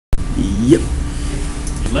Yep.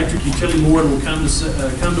 Electric Utility Board will come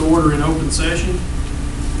to order in open session.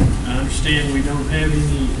 I understand we don't have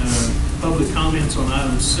any public comments on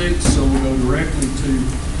item 6, so we'll go directly to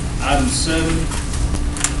item 7.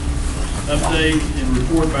 Update and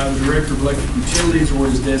report by the Director of Electric Utilities or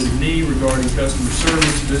his designee regarding customer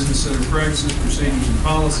service, business center practices, procedures and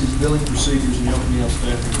policies, billing procedures, and LP&L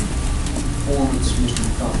staffing and performance. Mr.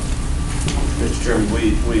 McCollum. Mr. Chairman,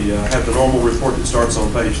 we have the normal report that starts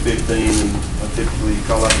on page 15, and I typically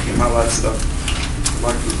call out the highlights that I'd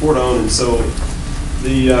like to report on. And so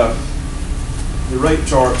the rate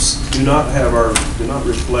charts do not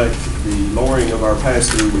reflect the lowering of our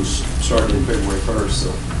pass-through, which started in February 1st.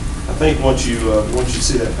 So I think once you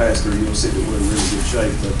see that pass-through, you'll see that we're in really good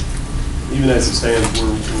shape. But even as it stands,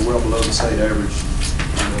 we're well below the state average.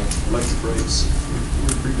 Electric rates,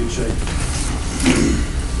 we're in pretty good shape.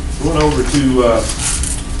 Going over to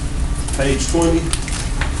page 20,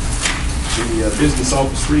 the business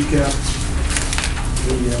office recap.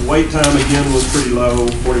 The wait time again was pretty low,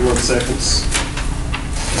 41 seconds.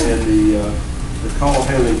 And the call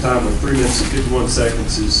handling time of 3 minutes and 51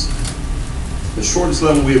 seconds is the shortest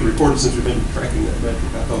level we have recorded since we've been tracking that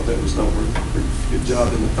metric. I thought that was noteworthy. Pretty good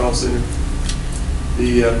job in the call center.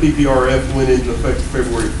 The PPRF went into effect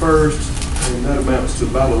February 1st. And that amounts to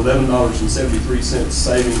about $11.73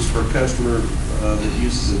 savings per customer that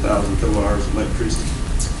uses 1,000 kilowatt hours of electricity.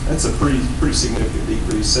 That's a pretty significant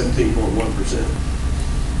decrease, 17.1%.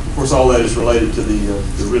 Of course, all that is related to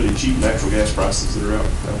the really cheap natural gas prices that are out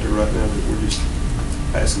there right now that we're just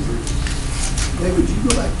passing through. Hey, would you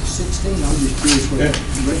go back to 16? I'm just curious what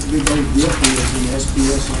the big old dip is in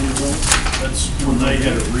SPS on the way. That's when they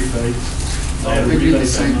had a rebate. They did the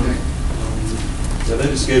same thing. So they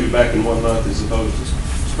just gave it back in 1 month as opposed to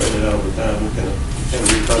spreading it out over time. We're kind of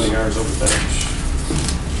refunding ours over time.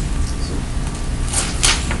 So.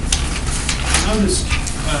 I noticed,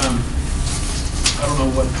 I don't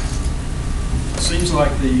know what, it seems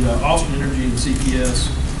like the Austin Energy and CPS,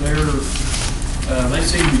 they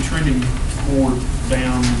seem to be trending more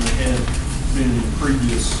down than they had been in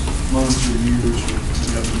previous months or years with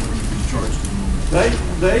the government charged to them.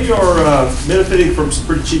 They are benefiting from some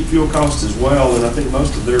pretty cheap fuel costs as well, and I think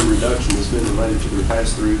most of their reduction has been related to their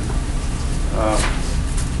pass-through.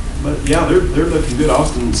 But yeah, they're looking good.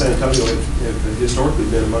 Austin and San Antonio have historically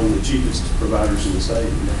been among the cheapest providers in the state,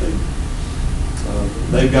 and I think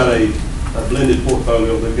they've got a blended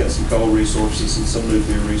portfolio. They've got some coal resources and some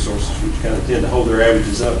nuclear resources, which kind of tend to hold their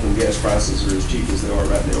averages up when gas prices are as cheap as they are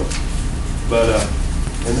right now. But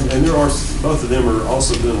and there are, both of them are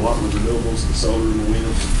also doing a lot with renewables, the solar and the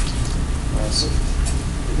wind. So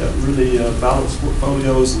they've got really balanced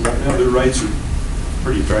portfolios, and right now their rates are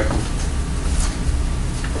pretty attractive.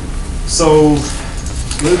 So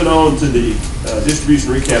moving on to the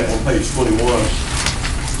distribution recap on page 21.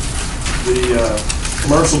 The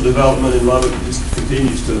commercial development in Lubbock just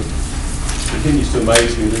continues to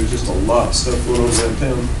amaze me. There's just a lot of stuff going on around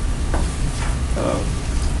town.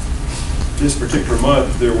 This particular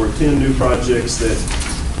month, there were 10 new projects that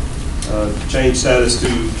changed status to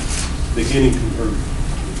beginning or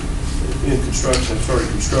in construction, started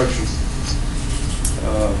construction,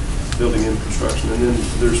 building in construction. And then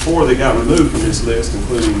there's 4 that got removed from this list,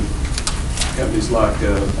 including companies like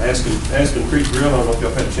Aspen Creek Grill. I don't know if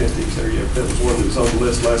y'all had a chance to eat there yet. That was one that was on the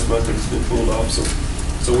list last month and it's been pulled off.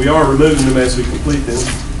 So we are removing them as we complete them.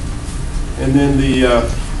 And then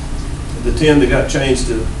the 10 that got changed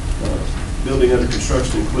to building under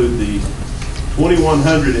construction include the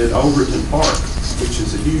 2100 at Overton Park, which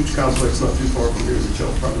is a huge complex not too far from here that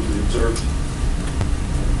y'all probably observed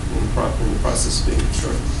in the process of being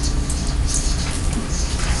constructed.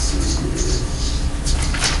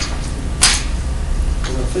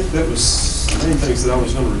 And I think that was the main things that I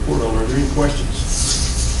was going to report on. Are there any questions?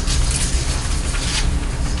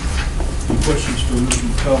 Any questions for Mr.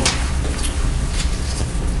 McCollum?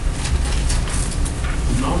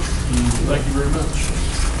 No? Thank you very much.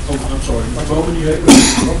 Oh, I'm sorry. Bowman, you had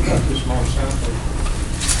this Monsanto.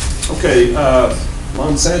 Okay,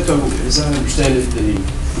 Monsanto, as I understand it, the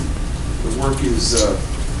work has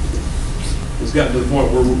gotten to the point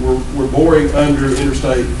where we're boring under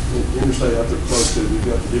interstate out there close to it. We've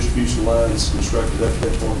got the distribution lines constructed up to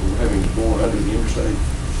that point. We're having to bore under the interstate,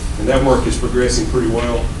 and that work is progressing pretty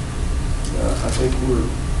well. I think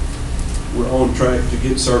we're on track to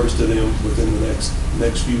get service to them within the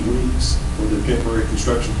next few weeks for the temporary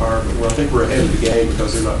construction fire. But I think we're ahead of the game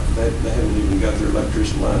because they haven't even got their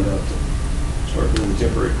electrician lined up to start doing the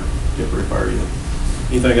temporary fire yet.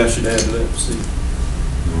 Anything I should add to that, Steve?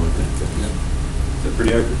 No, I think that, yeah. Is that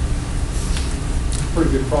pretty accurate?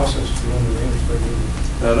 Pretty good process to go under the interstate.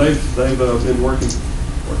 They've been working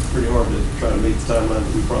pretty hard to try to meet the timeline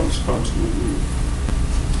that we promised them we would.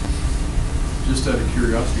 Just out of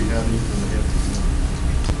curiosity, how deep do they have to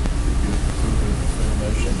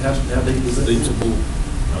go? How deep is it? Deep to pool?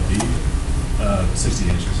 How deep? 60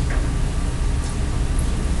 inches.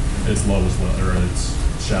 It's lowest, or its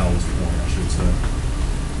shallowest point, I should say.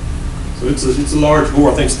 So it's a large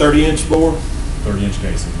bore. I think it's 30-inch bore. 30-inch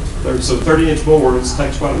casing. So 30-inch bore, it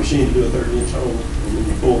takes quite a machine to do a 30-inch hole. And then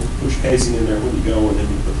you push casing in there when you go, and then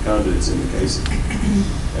you put the conduits in the casing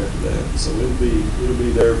after that. So it'll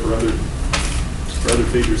be there for other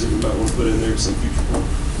features that we might want to put in there at some future point.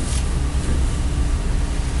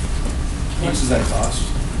 How much does that cost?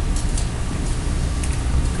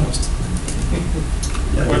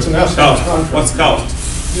 What's an estimate contract? What's the cost?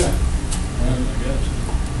 Yeah. I guess.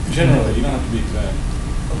 Generally, you don't have to be exact.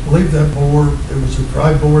 I believe that bore, it was a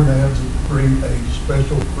dry bore, and they had to bring a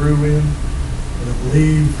special crew in, and I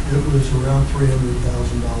believe it was around $300,000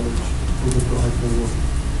 for the dry bore.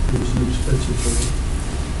 It was an expensive bore.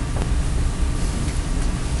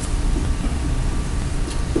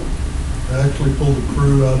 I actually pulled a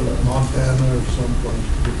crew out of Montana or someplace to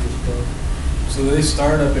get this done. So they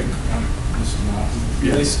start up at, this is not,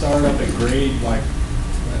 Yeah. they start up at grade, like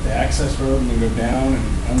at the access road, and then go down and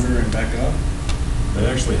under and back up? They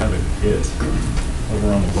actually have a pit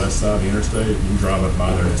over on the west side of the interstate. You can drive up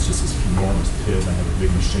by there, and it's just this enormous pit. They have a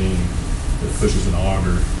big machine that pushes an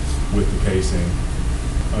auger with the casing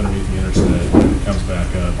underneath the interstate, and it comes back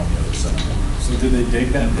up on the other side. So did they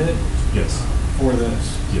dig that pit Yes, for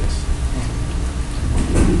this? yes.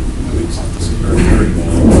 That makes sense. Very, very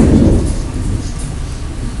long.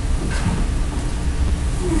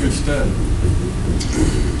 Good stuff.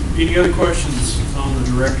 Any other questions on the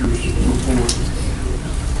director's report?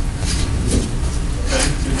 Okay,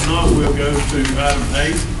 if not, we'll go to item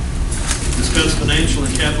 8. Discuss financial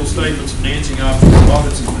and capital statements, financing options,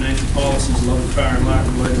 audits, and financial policies, local power and light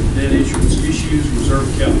related debt issuance issues, reserve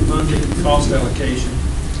account funding, cost allocation,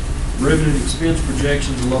 revenue and expense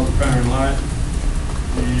projections, of local power and light.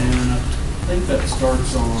 And I think that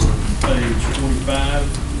starts on page 25.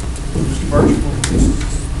 Mr. Birchall?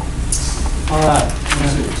 All right.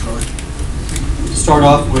 26, sorry. Start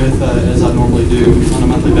off with, as I normally do on a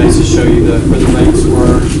monthly basis, show you where the rates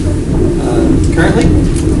were currently.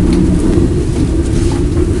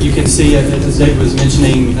 You can see, as Dave was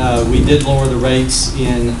mentioning, we did lower the rates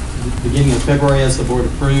in the beginning of February as the board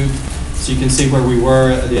approved. So you can see where we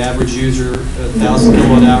were. The average user, 1,000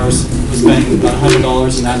 kilowatt hours, was paying about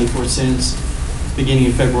 $100.94. Beginning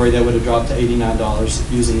of February, that would have dropped to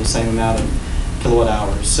 $89 using the same amount of kilowatt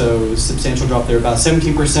hours. So substantial drop there, about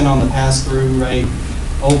 17% on the pass-through rate,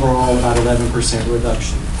 overall about 11%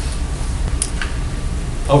 reduction.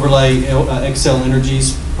 Overlay Xcel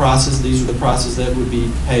Energy's prices. These are the prices that would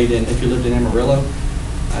be paid in if you lived in Amarillo.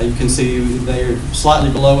 You can see they're slightly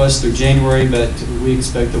below us through January, but we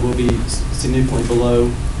expect that we'll be significantly below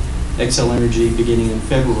Xcel Energy beginning in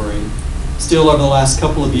February. Still, over the last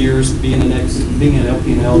couple of years, being an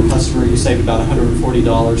LP&L customer, you save about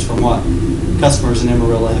 $140 from what customers in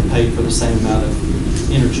Amarillo have paid for the same amount of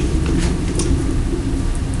energy.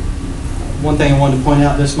 One thing I wanted to point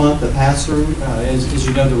out this month, the pass-through, as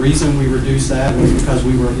you know, the reason we reduced that was because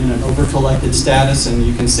we were in an over-collected status, and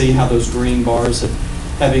you can see how those green bars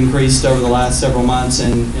have increased over the last several months.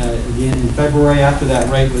 And again, in February, after that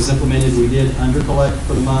rate was implemented, we did under-collect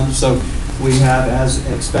for the month. So we have, as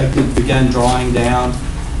expected, begun drawing down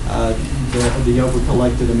the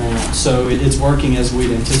over-collected amount. So it's working as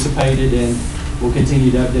we'd anticipated, and we'll continue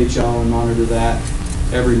to update y'all and monitor that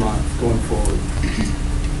every month going forward.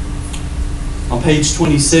 On page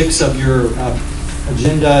 26 of your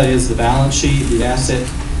agenda is the balance sheet, the asset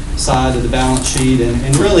side of the balance sheet.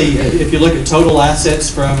 And really, if you look at total assets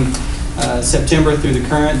from September through the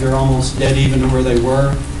current, they're almost dead even to where they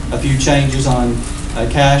were. A few changes on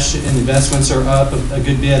cash and investments are up a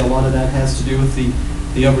good bit. A lot of that has to do with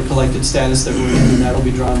the over-collected status that we're in, and that'll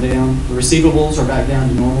be drawn down. The receivables are back down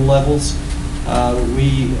to normal levels.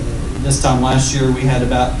 This time last year, we had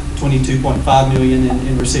about $22.5 million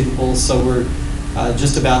in receivables, so we're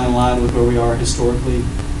just about in line with where we are historically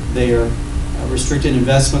there. Restricted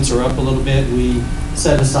investments are up a little bit. We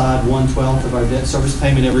set aside 1/12 of our debt service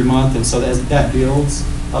payment every month, and so as that builds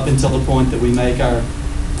up until the point that we make our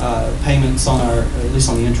payments on at least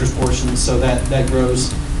on the interest portion, so that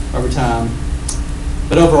grows over time.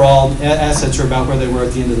 But overall, assets are about where they were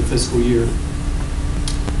at the end of the fiscal year.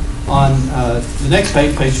 On the next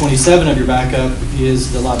page, page 27 of your backup,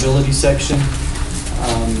 is the liability section.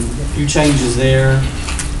 A few changes there.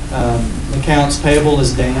 Accounts payable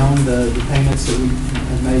is down. The payments that we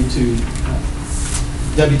have made to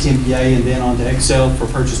WTMPA and then onto Excel for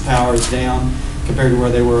purchase power is down compared to where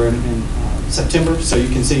they were in September. So you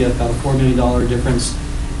can see about a $4 million difference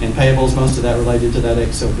in payables, most of that related to that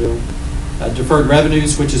Excel bill. Deferred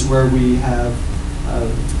revenues, which is where we have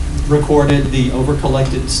recorded the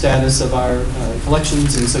over-collected status of our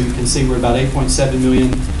collections, and so you can see we're about 8.7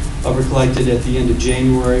 million over-collected at the end of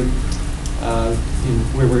January,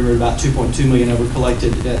 where we were about 2.2 million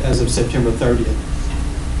over-collected as of September 30th.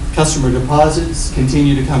 Customer deposits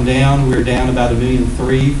continue to come down. We're down about $1.3 million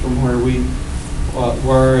from where we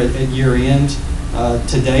were at year end.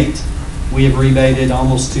 To date, we have rebated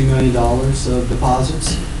almost $2 million of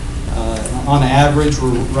deposits. On average,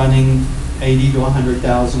 we're running $80,000 to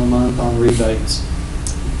 $100,000 a month on rebates.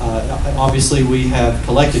 Obviously, we have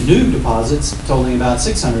collected new deposits totaling about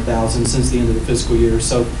 $600,000 since the end of the fiscal year.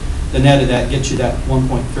 So the net of that gets you that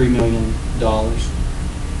 $1.3 million.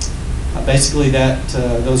 Basically,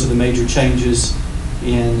 those are the major changes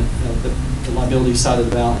in the liability side of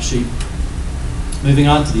the balance sheet. Moving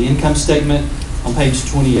on to the income statement on page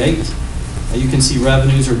 28, you can see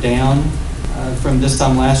revenues are down from this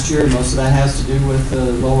time last year. Most of that has to do with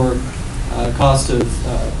the lower cost of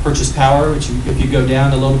purchase power, which if you go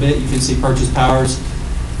down a little bit, you can see purchase power's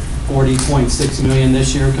 $40.6 million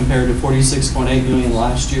this year compared to $46.8 million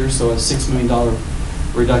last year, so a $6 million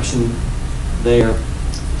reduction there.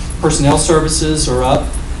 Personnel services are up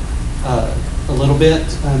a little bit,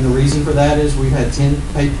 and the reason for that is we've had 10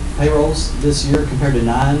 payrolls this year compared to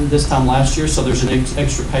 9 this time last year, so there's an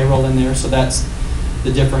extra payroll in there, so that's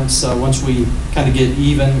the difference. Once we kind of get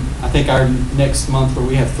even, I think our next month where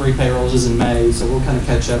we have 3 payrolls is in May, so we'll kind of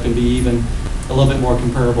catch up and be even a little bit more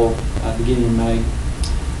comparable beginning in May.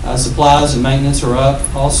 Supplies and maintenance are up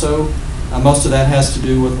also. Most of that has to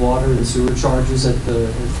do with water and sewer charges at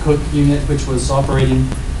the cook unit, which was operating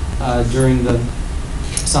during the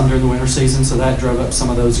winter season, so that drove up some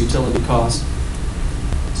of those utility costs.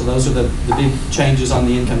 So those are the big changes on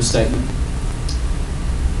the income statement.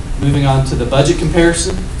 Moving on to the budget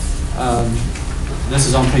comparison. This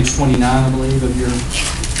is on page 29, I believe, of your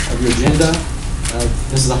agenda.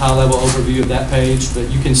 This is a high-level overview of that page, but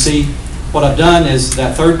you can see what I've done is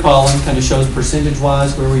that third column kind of shows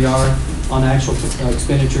percentage-wise where we are on actual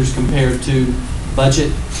expenditures compared to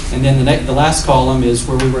budget, and then the last column is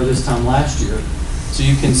where we were this time last year. So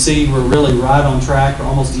you can see we're really right on track, or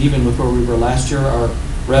almost even with where we were last year. Our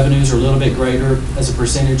revenues are a little bit greater as a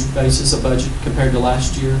percentage basis of budget compared to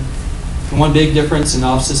last year. And one big difference in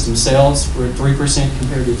off-system sales, we're at 3%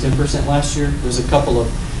 compared to 10% last year. There's a couple of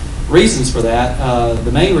reasons for that.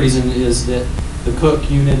 The main reason is that the cook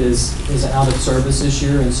unit is out of service this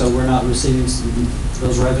year, and so we're not receiving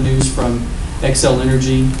those revenues from Excel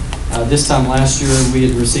Energy. This time last year, we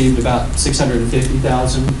had received about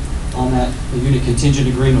 $650,000 on that unit contingent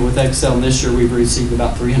agreement with Excel, and this year we've received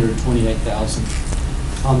about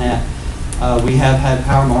 $328,000 on that. We have had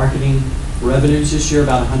power marketing revenues this year,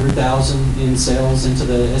 about $100,000 in sales into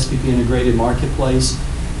the SPP integrated marketplace.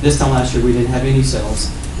 This time last year, we didn't have any sales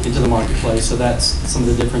into the marketplace, so that's some of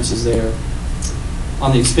the differences there.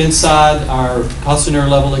 On the expense side, our cost center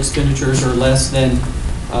level expenditures are less than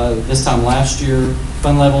this time last year.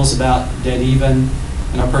 Fund level is about dead even,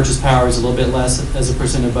 and our purchase power is a little bit less as a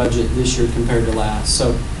percent of budget this year compared to last.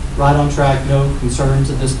 So right on track, no concerns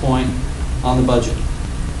at this point on the budget.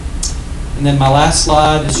 And then my last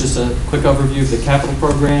slide is just a quick overview of the capital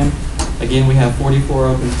program. Again, we have 44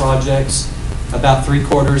 open projects. About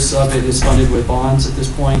 3/4 of it is funded with bonds at this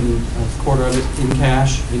point, and 1/4 of it in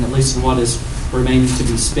cash, and at least in what is remaining to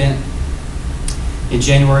be spent. In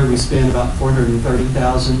January, we spent about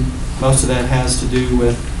 $430,000. Most of that has to do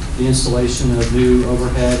with the installation of new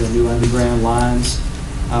overhead and new underground lines.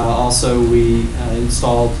 Also, we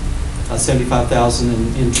installed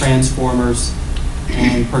 $75,000 in transformers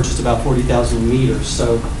and purchased about 40,000 meters.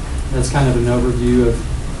 So that's kind of an overview of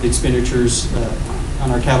the expenditures on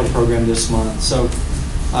our capital program this month. So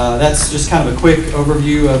that's just kind of a quick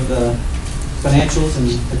overview of the financials, and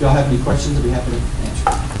if y'all have any questions, I'd be happy to answer.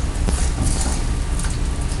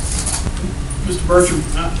 Mr. Bertram,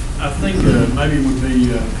 I think maybe it would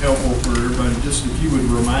be helpful for everybody just if you would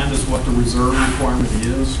remind us what the reserve requirement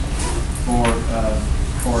is for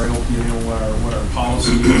LP&L, what our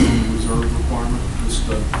policy is on the reserve requirement. Just,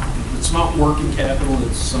 it's not working capital,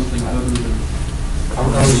 it's something other than... Our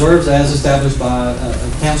reserves, as established by a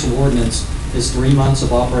council ordinance, is 3 months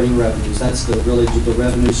of operating revenues. That's really the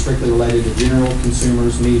revenue strictly related to general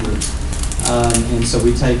consumers meter. And so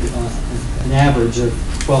we take an average of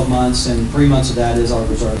 12 months, and 3 months of that is our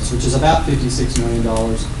reserves, which is about $56 million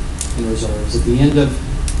in reserves. At the end of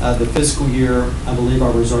the fiscal year, I believe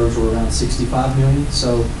our reserves were around $65 million,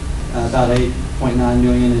 so about $28.9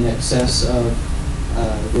 million in excess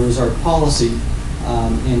of the reserve policy.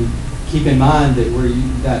 And keep in mind that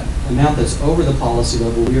that amount that's over the policy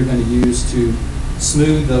level, we are going to use to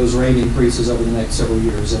smooth those rate increases over the next several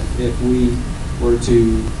years. If we were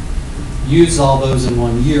to use all those in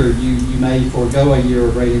 1 year, you may forego a year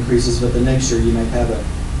of rate increases, but the next year you may have a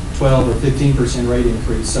 12 or 15% rate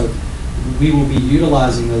increase. So we will be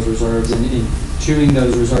utilizing those reserves and chewing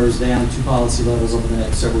those reserves down to policy levels over the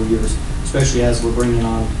next several years, especially as we're bringing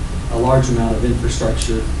on a large amount of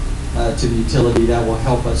infrastructure to the utility that will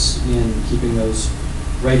help us in keeping those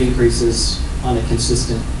rate increases on a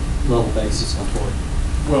consistent level basis going forward.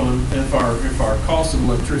 Well, and if our cost of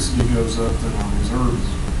electricity goes up, then our reserves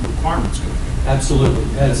requirements go up. Absolutely.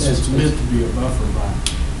 It's meant to be a buffer by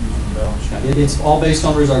using the balance sheet. It's all based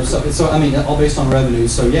on reserves. So I mean, all based on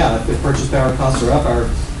revenues. So yeah, if purchase power costs are up, our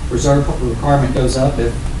reserve requirement goes up.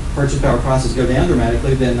 If purchase power prices go down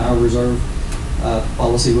dramatically, then our reserve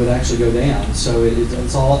policy would actually go down. So it's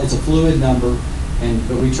a fluid number,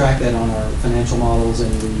 but we track that on our financial models,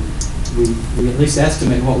 and we at least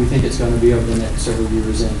estimate what we think it's going to be over the next several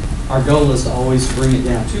years. And our goal is to always bring it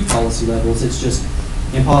down to policy levels. It's just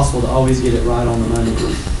impossible to always get it right on the money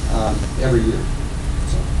every year.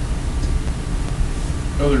 So.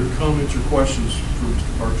 Other comments or questions for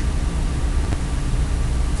Mr. Barger?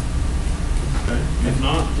 Okay. If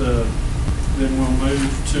not, then we'll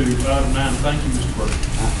move to item 9. Thank you, Mr.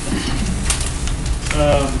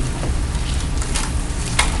 Barger.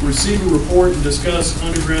 Receive a report and discuss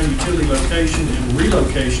underground utility location and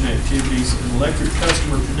relocation activities and electric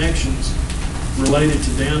customer connections related to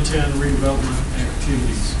downtown redevelopment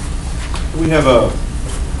activities. We have a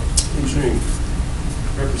engineering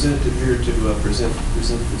representative here to present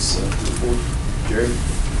this report. Jerry?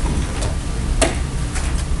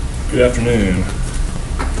 Good afternoon.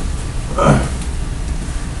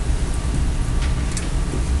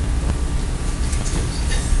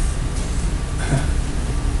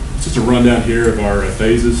 Just a rundown here of our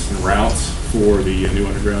phases and routes for the new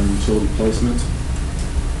underground utility placement.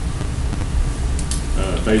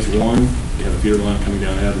 Phase 1, you have a feeder line coming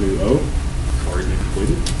down Avenue O, already been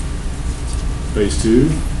completed. Phase 2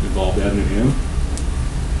 involved Avenue M.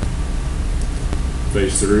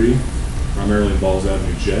 Phase 3 primarily involves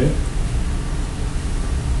Avenue J.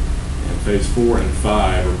 And Phase 4 and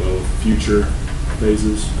 5 are both future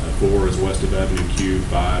phases. 4 is west of Avenue Q,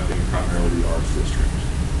 5 being primarily the Arts District.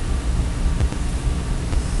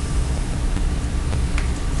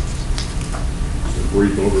 Just a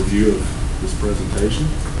brief overview of this presentation.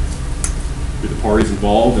 Be the parties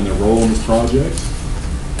involved and their role in this project.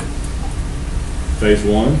 Phase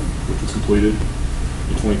 1, which was completed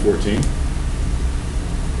in 2014.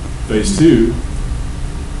 Phase 2,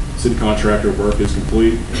 city contractor work is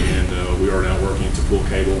complete, and we are now working to pull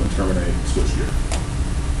cable and terminate switchgear.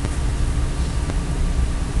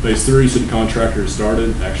 Phase 3, city contractor has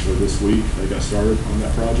started. Actually, this week they got started on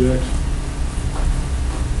that project.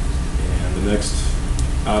 And the next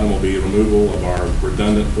item will be removal of our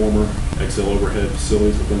redundant former XL overhead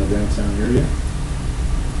facilities within the downtown area.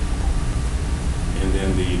 And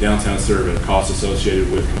then the downtown survey, costs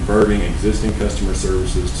associated with converting existing customer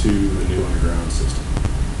services to the new underground system.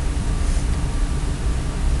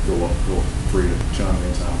 Feel free to chime in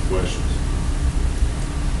anytime with questions.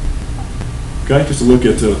 Okay, just a look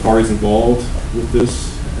at the parties involved with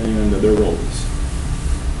this and their roles.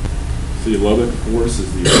 City of Lubbock, of course,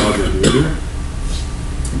 is the project leader.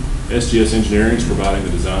 SGS Engineering is providing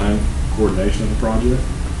the design coordination of the project.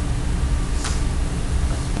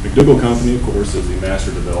 McDougall Company, of course, is the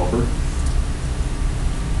master developer.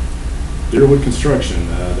 Deerwood Construction,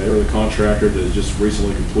 they are the contractor that just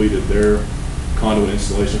recently completed their conduit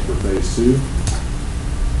installation for Phase 2.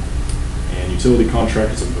 And Utility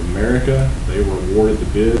Contractors of America, they were awarded the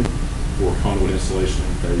bid for conduit installation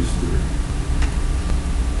in Phase 3.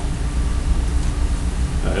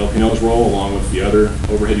 LP&L's role, along with the other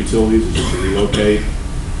overhead utilities, is to relocate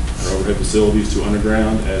our overhead facilities to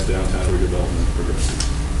underground as downtown redevelopment progresses.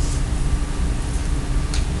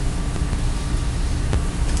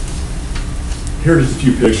 Here are just a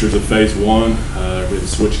few pictures of Phase 1. We have the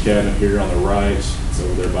switch cabinet here on the right. It's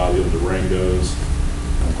over there by the Durangos.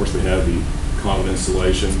 Of course, we have the conduit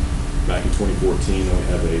installation back in 2014. Then we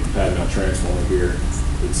have a pad mount transformer here.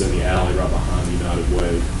 It's in the alley right behind the United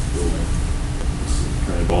Way building.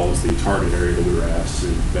 Kind of involves the target area that we were asked to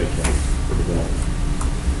vacate for development.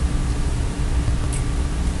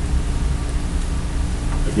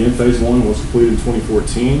 Again, Phase 1 was completed in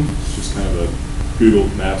 2014. It's just kind of a Google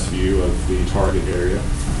Maps view of the target area.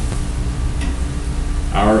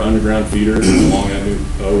 Our underground feeder along Avenue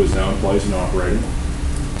O is now in place and operating.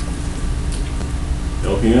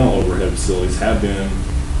 LP&L overhead facilities have been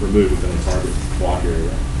removed within the target block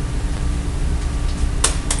area.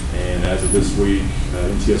 And as of this week,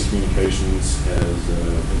 NTS Communications has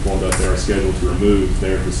informed us they are scheduled to remove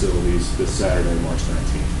their facilities this Saturday, March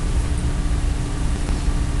 19th.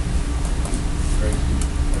 Great.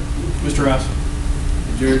 Mr. Rice?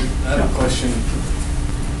 Jared, I have a question.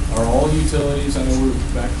 Are all utilities, I know we're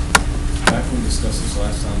back when we discussed this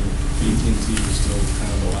last time, AT&T was still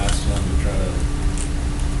kind of the last one to try to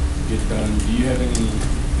get done. Do you have any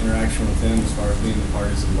interaction with them as far as being the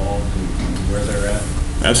parties involved and where they're at?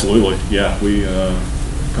 Absolutely, yeah. We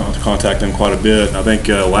contact them quite a bit. I think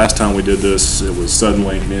last time we did this, it was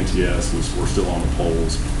Suddenlink and NTS were still on the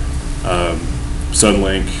polls.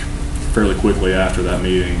 Suddenlink, fairly quickly after that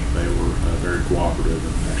meeting, they were very cooperative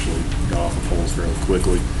and actually got off the polls fairly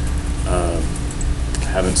quickly.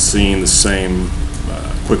 Haven't seen the same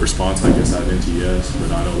quick response, I guess, out of NTS,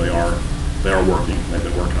 but I know they are working. They've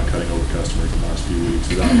been working on cutting over customers in the last few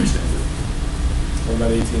weeks, as I understand it. What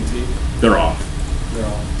about AT&T? They're off. They're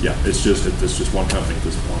off. Yeah, it's just one company at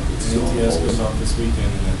this point. It's still on NTS hold. goes off this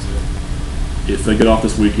weekend and that's it. If they get off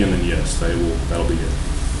this weekend, then yes, they will. That'll be it.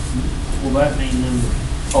 Will that mean then the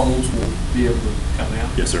poles will be able to come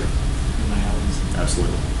out? Yes, sir. In the alleys?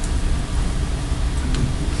 Absolutely.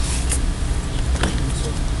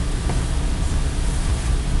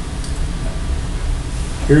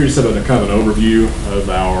 Here you set up a kind of an overview of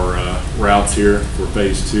our routes here for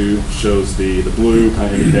phase 2. Shows the blue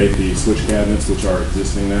kind of indicate the switch cabinets, which are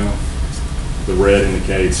existing now. The red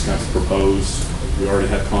indicates kind of proposed. We already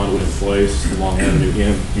have conduit in place along Avenue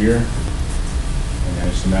M here. And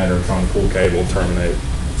it's just a matter of trying to pull cable, terminate.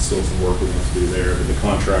 Still some work we have to do there, but the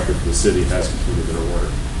contractor for the city has completed their work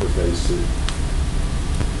for phase 2.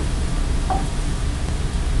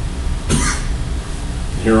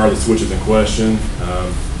 Here are the switches in question.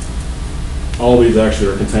 All these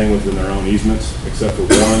actually are contained within their own easements, except for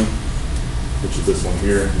one, which is this one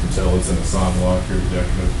here. You can tell it's in the sidewalk here, the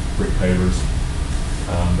decorative brick pavers.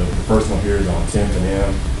 The first one here is on 10th and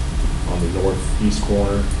M on the northeast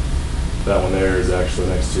corner. That one there is actually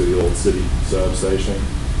next to the old city substation.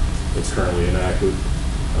 It's currently inactive.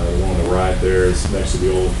 The one on the right there is next to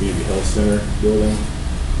the old Community Health Center building.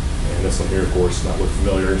 And this one here, of course, not look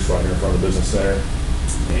familiar. It's right here in front of the business center.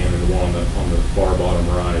 And then the one on the far bottom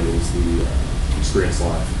right is the Experience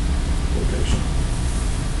Life location.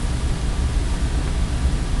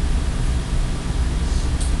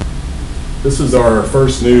 This is our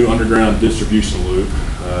first new underground distribution loop.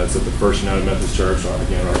 It's at the First United Methodist Church,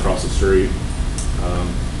 again, right across the street.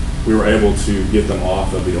 We were able to get them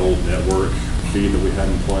off of the old network feed that we had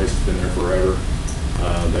in place. It's been there forever.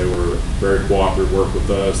 They were very cooperative, worked with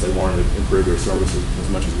us. They wanted to improve their services as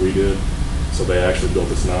much as we did. So they actually built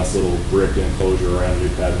this nice little brick enclosure around a new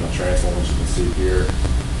cabinet transformer, as you can see here.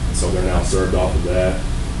 And so they're now served off of that.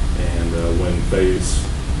 And when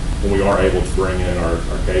we are able to bring in our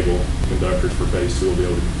cable conductors for phase 2, we'll be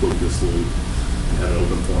able to complete this loop and have an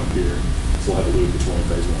open point here. So we'll have a loop between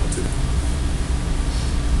phase 1 and 2.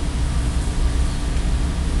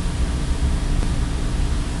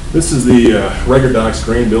 This is the Rager Dykes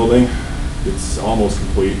Green building. It's almost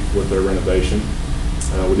complete with their renovation.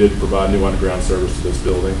 We did provide new underground service to this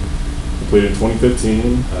building. Completed in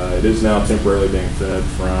 2015. It is now temporarily being fed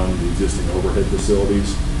from the existing overhead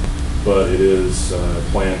facilities, but it is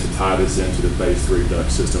planned to tie this into the phase 3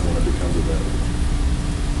 duct system when it becomes available.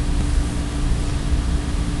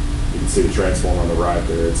 You can see the transformer on the right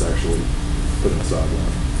there. It's actually put in the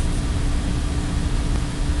sideline.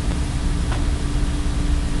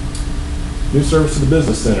 New service to the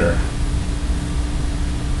business center.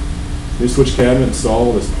 New switch cabinet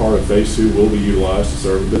installed as part of phase 2 will be utilized to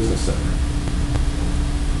serve the business center.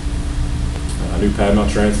 A new pad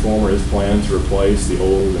mount transformer is planned to replace the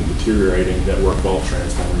old and deteriorating network vault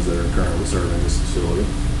transformers that are currently serving this facility.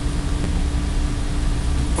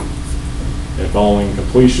 And following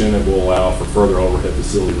completion, it will allow for further overhead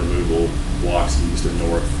facility removal blocks east and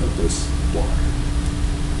north of this block.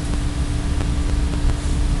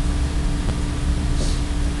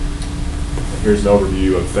 Here's an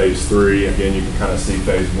overview of phase 3. Again, you can kind of see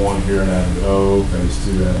phase 1 here in Avenue O, phase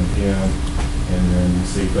 2 Avenue M, and then you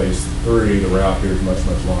see phase 3, the route here is much,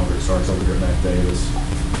 much longer. It starts over here at Matt Davis.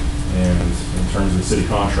 And in terms of the city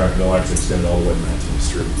contract, they'll actually extend it all the way to 19th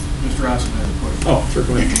Street. Mr. Rice, I have a question. Oh, sure,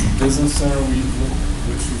 go ahead. Business center,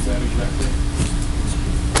 which is that exactly?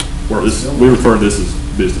 Well, we refer to this as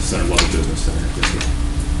business center, Love Business Center. Yes, sir.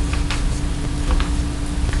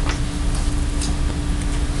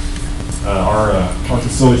 Our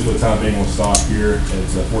facilities for the time being will stop here.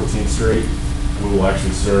 It's 14th Street. We will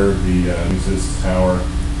actually serve the new Citizens Tower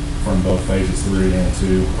from both phases 3 and 2,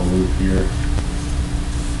 a loop here.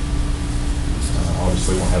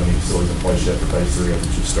 Obviously, won't have any facilities in place yet for phase 3 as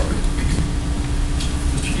it just started.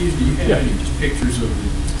 Mr. Hughes, do you have any pictures of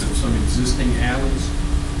some existing alleys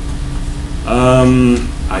on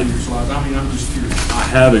your slides? I mean, I'm just curious. I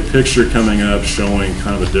have a picture coming up showing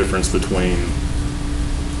kind of a difference between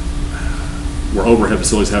where overhead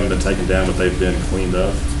facilities haven't been taken down, but they've been cleaned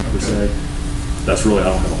up, I would say. That's really, I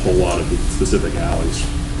don't have a whole lot of the specific alleys.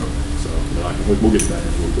 So, but we'll get to that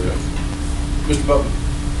in a little bit. Mr. Butler?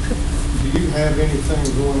 Do you have anything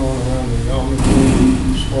going on around the Yawman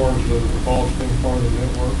building as far as the vaults being part of the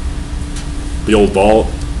network? The old vault,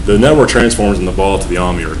 the network transformers in the vault to the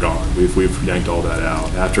AMI are gone. We've yanked all that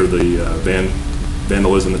out. After the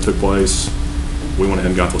vandalism that took place, we went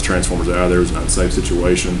ahead and got those transformers out of there. It was an unsafe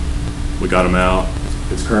situation. We got them out.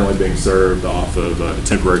 It's currently being served off of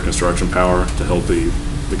temporary construction power to help the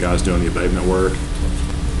guys doing the abatement work.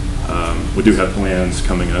 We do have plans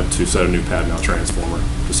coming up to set a new pad mount transformer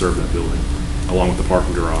to serve that building, along with the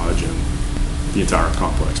parking garage and the entire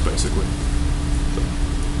complex, basically. So.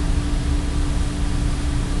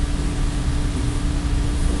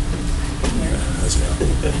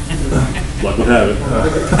 Luck would have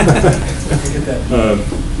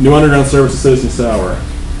it. New underground service to Citizens Tower.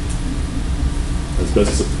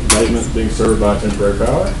 Asbestos abatement being served by temporary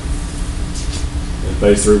power. And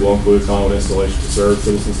phase 3 will include conduit installation to serve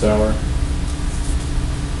Citizens Tower.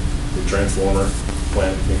 The transformer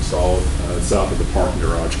plant being installed south of the parking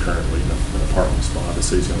garage currently in a parking spot the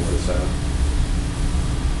city's going to let us have.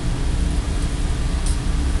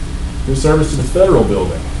 New service to the federal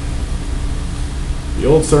building. The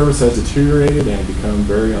old service has deteriorated and become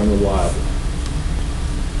very unreliable.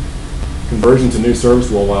 Conversion to new service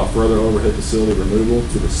will allow further overhead facility removal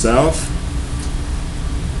to the south.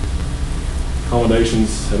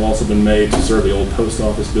 Accommodations have also been made to serve the old post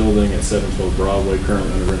office building at 712 Broadway,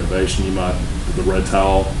 currently under renovation. The red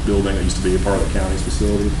tile building that used to be a part of the county's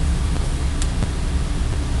facility.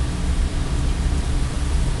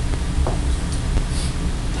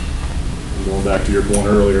 Going back to your point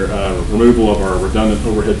earlier, removal of our redundant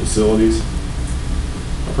overhead facilities.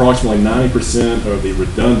 Approximately 90% of the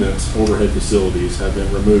redundant overhead facilities have been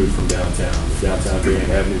removed from downtown, with downtown being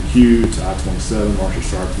Avenue Q to I-27, Marshall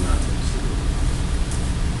Sharp to 19th Street.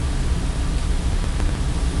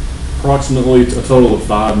 Approximately a total of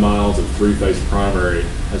 5 miles of 3-phase primary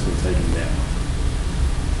has been taken down.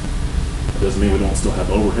 That doesn't mean we don't still have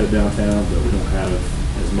overhead downtown, but we don't have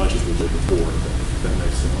as much as we did before, if that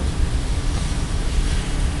makes sense.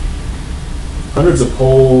 Hundreds of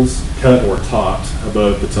poles cut or topped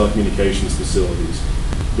above the telecommunications facilities.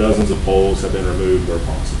 Dozens of poles have been removed where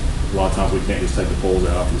possible. A lot of times we can't just take the poles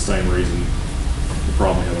out for the same reason we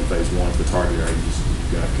probably have in phase 1 for the target area.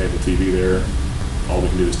 You've got cable TV there. All we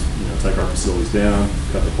can do is take our facilities down,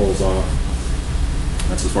 cut the poles off.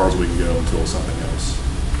 That's as far as we can go until something else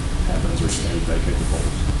happens or we vacate the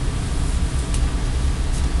poles.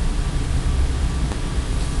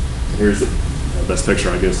 Here's the best picture,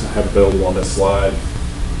 I guess, I have available on this slide.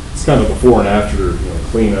 It's kind of a before and after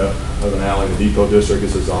cleanup of an alley in the Depot District.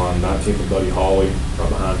 This is on 19th and Buddy Holly, right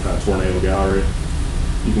behind kind of Tornado Gallery.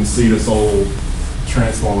 You can see this old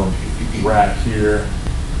transformer rack here,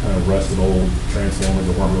 kind of rusted old transformers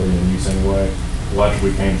that weren't really in use anyway. Well, after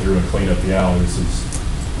we came through and cleaned up the alley,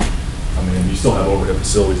 you still have overhead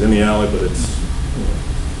facilities in the alley, but it's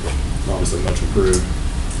obviously much improved.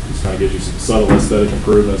 This kind of gives you some subtle aesthetic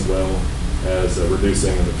improvement as well as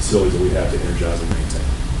reducing the facilities that we have to energize and maintain.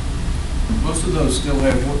 Most of those still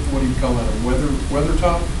have, what do you call that, a weather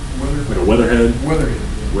top? Like a weatherhead? Weatherhead,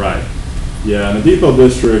 yeah. Right. Yeah, in the Depot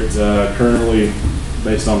District, currently,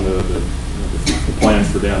 based on the plans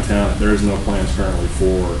for downtown, there is no plans currently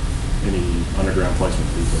for any underground placement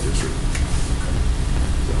in the Depot District.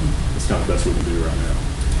 So that's kind of the best we can do right now.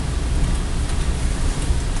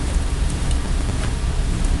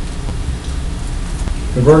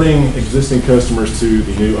 Converting existing customers to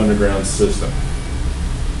the new underground system.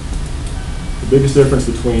 The biggest difference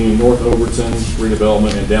between North Overton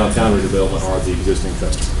redevelopment and downtown redevelopment are the existing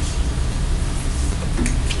customers.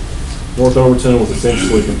 North Overton was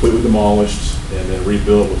essentially completely demolished and then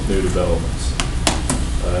rebuilt with new developments.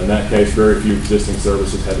 In that case, very few existing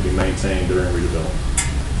services had to be maintained during redevelopment.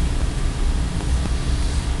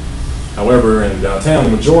 However, in downtown,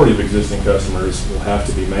 the majority of existing customers will have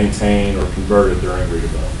to be maintained or converted during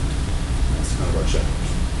redevelopment. That's kind of our challenge.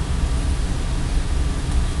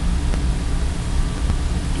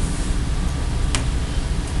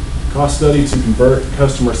 Cost study to convert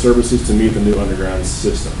customer services to meet the new underground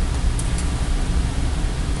system.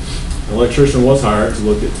 An electrician was hired to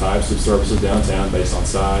look at types of services downtown based on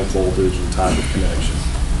size, voltage, and type of connection.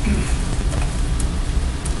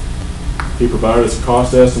 He provided us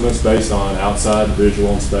cost estimates based on outside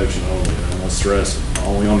visual inspection only. And I must stress,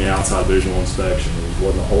 only on the outside visual inspection. There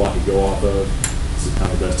wasn't a whole lot to go off of. This is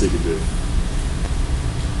kind of the best he could do.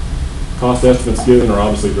 Cost estimates given are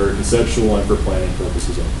obviously very conceptual and for planning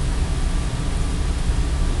purposes only.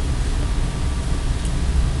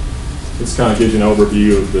 This kind of gives you an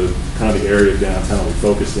overview of the kind of the area of downtown we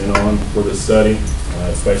focused in on for this study.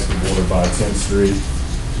 It's basically bordered by 10th Street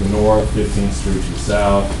to the north, 15th Street to the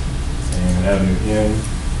south, and Avenue N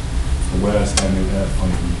to the west, Avenue F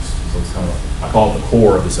on the east. So it's kind of, I call it the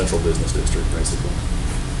core of the central business district, basically.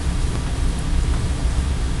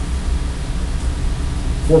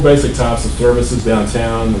 4 basic types of services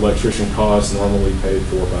downtown. Electrician costs normally paid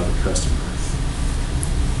for by the customer.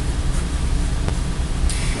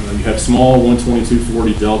 You have small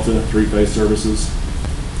 12240 Delta 3-phase services,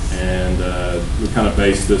 and we kind of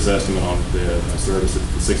based this estimate on the service at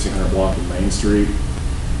the 1600 block of Main Street.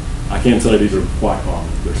 I can't tell you these are quite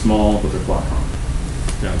common. They're small, but they're quite common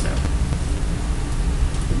downtown.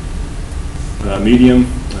 Medium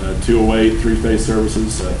 208 3-phase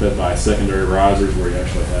services fed by secondary risers, where you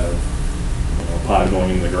actually have a pipe going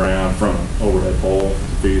into the ground from an overhead pole to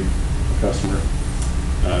feed the customer.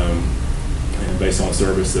 And based on a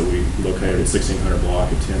service that we located at 1600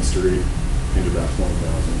 block at 10th Street, into about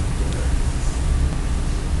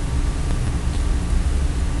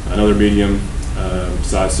 20,000. Another medium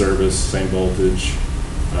size service, same voltage.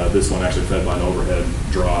 This one actually fed by an overhead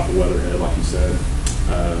drop, a weatherhead, like you said.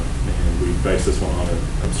 And we based this one on a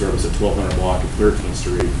service at 1200 block at 13th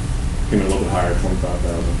Street, came in a little bit higher,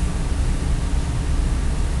 25,000.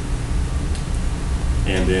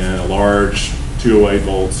 And then a large 208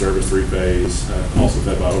 volt service 3-phase, also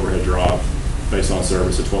fed by overhead drop, based on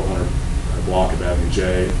service at 1200 block of Avenue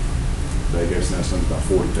J. They gave us an estimate of about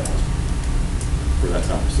 40,000 for that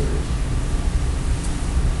type of service.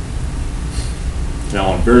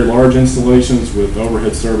 Now, on very large installations with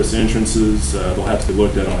overhead service entrances, they'll have to be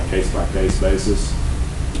looked at on a case-by-case basis.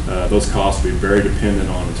 Those costs will be very dependent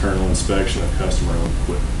on internal inspection of customer-owned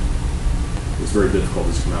equipment. It's very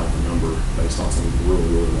difficult to come out with a number based on some of the really,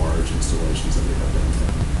 really large installations that we have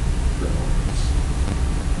downtown.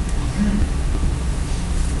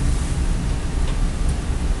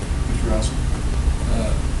 Mr. Russell,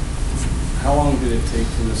 how long did it take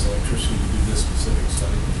for this electrician to do this specific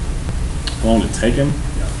study? How long did it take him?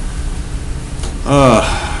 Yeah.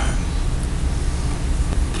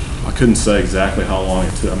 I couldn't say exactly how long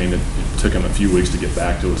it took. I mean, it took him a few weeks to get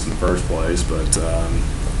back to us in the first place, but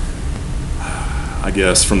I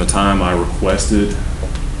guess from the time I requested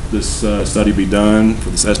this study be done,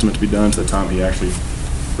 for this estimate to be done, to the time he actually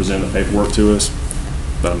presented the paperwork to us,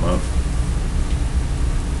 about a month.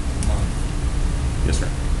 Yes, sir.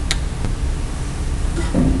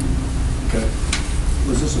 Okay.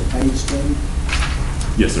 Was this a paid study?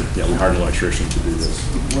 Yes, sir. Yeah, we hired an electrician to do this.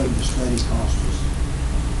 What did the study cost us?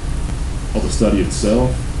 Oh, the study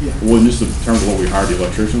itself? Yeah. Well, just in terms of what we hired the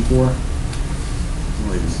electrician for, I'm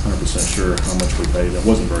not even 100% sure how much we paid. It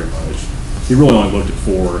wasn't very much. He really only looked at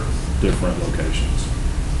 4 different locations.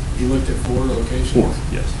 You looked at 4 locations? 4,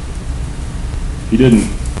 yes. He didn't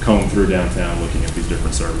comb through downtown looking at these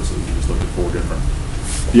different services. He just looked at 4 different.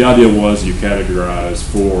 The idea was you categorize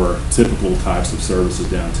 4 typical types of services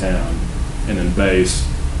downtown and then base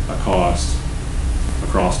a cost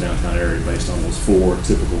across downtown area based on those 4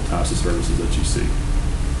 typical types of services that you see.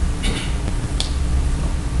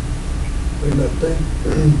 And I think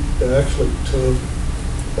they actually took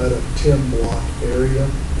about a 10-block area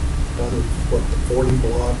out of, what, the 40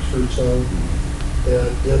 blocks or so, and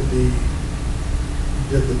did the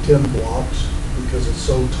 10 blocks because it's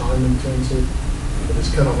so time intensive. And it's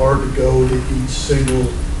kind of hard to go to each single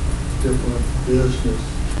different business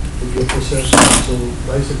to get this estimate. So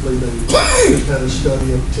basically they just had a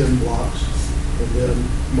study of 10 blocks and then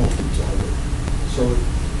multiplied it. So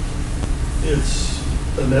it's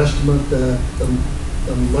an estimate that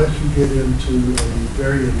unless you get into a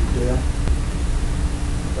very in-depth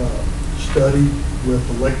study with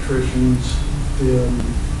electricians, then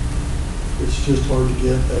it's just hard to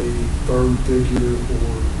get a firm figure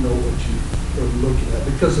or know what you are looking at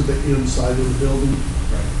because of the inside of the building.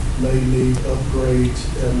 May need upgrades,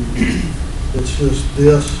 and it's just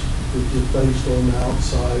this is just based on the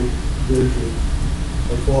outside visual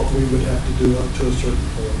of what we would have to do up to a certain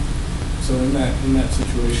point. So in that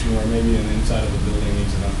situation where maybe an inside of the building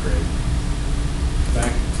needs an upgrade,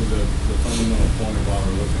 back to the fundamental point of why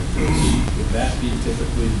we're looking at this, would that be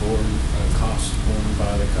typically cost borne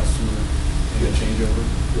by the customer in a changeover?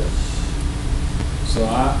 Yes. So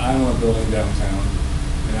I own a building downtown,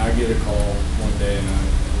 and I get a call one day, and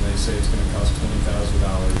they say it's gonna cost $20,000,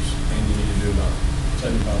 and you need to do about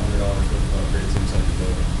 $7,500 worth of upgrades inside the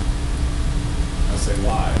building. I say,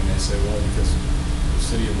 why? And they say, well, because the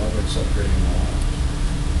city of Lubbock's upgrading the lines.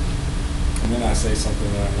 And then I say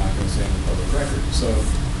something that I'm not gonna say in the public record. So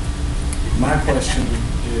my question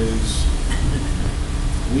is,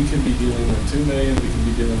 we could be dealing with $2 million, we could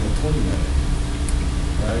be dealing with $20 million,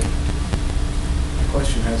 right? The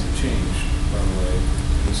question hasn't changed, by the way.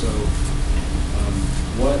 And so,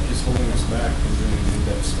 what is holding us back from doing an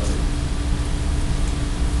in-depth study?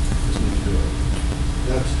 Just need to do it.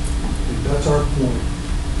 That's our point,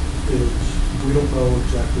 is we don't know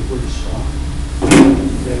exactly where to stop.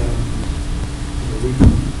 And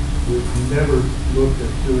we've never looked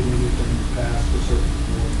at doing anything past a certain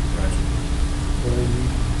point. Right. But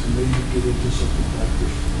to me, you get into something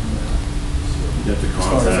factors from that. So, You have to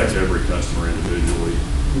contact every customer individually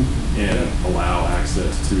and allow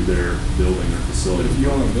access to their building or But facility. if you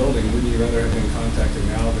own a building, wouldn't you rather have been contacted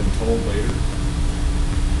now than told later?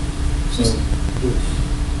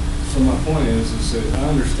 So my point is that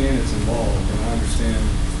I understand it's involved, and I understand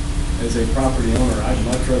as a property owner, I'd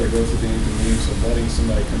much rather go through the inconvenience of letting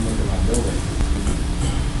somebody come look at my building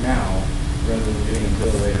now, rather than getting a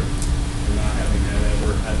bill later, and not having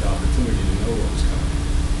ever had the opportunity to know what was coming.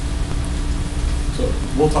 So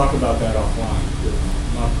we'll talk about that offline.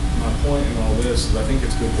 My point in all this is I think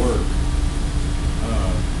it's good work.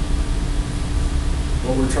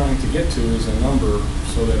 What we're trying to get to is a number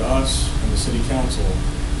so that us and the city council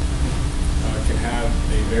can have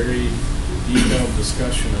a very detailed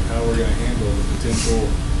discussion of how we're going to handle the potential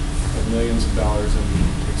of millions of dollars in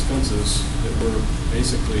expenses that we're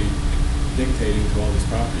basically dictating to all these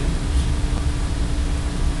property owners.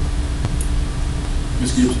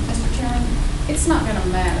 Ms. Gibson. Mr. Chairman, it's not going to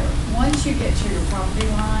matter. Once you get to your property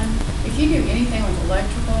line, if you do anything with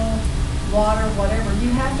electrical, water, whatever, you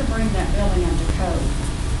have to bring that building up to code.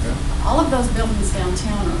 Yeah. All of those buildings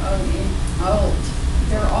downtown are old.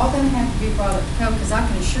 They're all going to have to be brought up to code, because I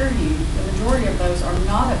can assure you, the majority of those are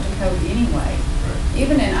not up to code anyway. Right.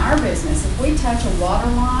 Even in our business, if we touch a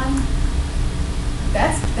water line,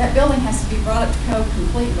 that building has to be brought up to code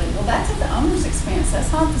completely. Well, that's at the owner's expense.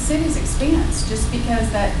 That's not the city's expense, just because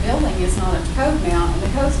that building is not up to code now and the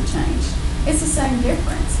codes have changed. It's the same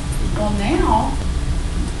difference. Well, now,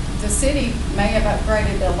 the city may have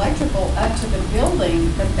upgraded the electrical up to the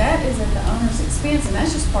building, but that is at the owner's expense, and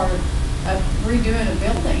that's just part of redoing a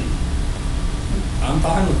building. I'm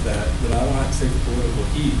fine with that, but I don't have to take the political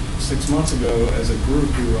heat. 6 months ago, as a group,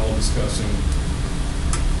 we were all discussing,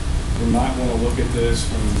 we might want to look at this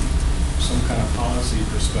from some kind of policy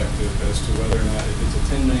perspective as to whether or not, if it's a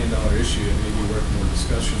 $10 million issue, it may be worth more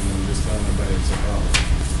discussion than just telling everybody it's a problem.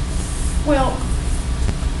 Well,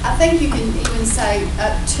 I think you can even say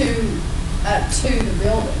up to the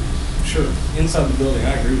building. Sure, inside the building,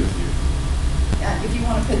 I agree with you. If you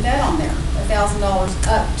want to put that on there, $1,000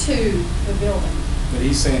 up to the building. But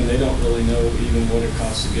he's saying they don't really know even what it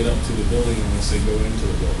costs to get up to the building unless they go into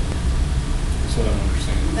the building. That's what I'm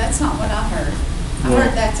understanding. That's not what I heard. I Well-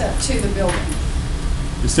 heard that's up to the building.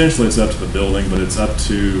 Essentially, it's up to the building, but it's up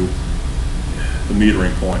to the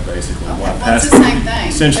metering point, basically. Okay, What- well, it's the same thing.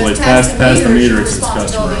 Essentially, Because past the meter, your it's customer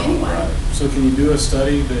responsibility owned. anyway. Right. So can you do a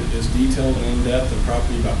study that is detailed and in-depth and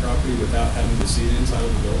property by property without having to see the inside of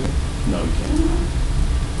the building? No, you can't.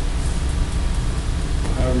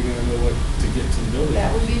 How are we gonna know what to get to the building?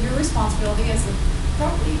 That would be your responsibility as the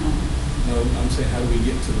property owner. No, I'm saying, how do we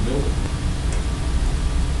get to the building?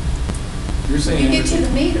 You're saying. You get to the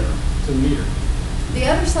meter. To the meter. The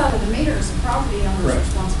other side of the meter is the property owner's Correct.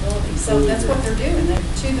 responsibility. So Totally that's what agree. they're doing, they're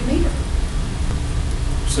to the meter.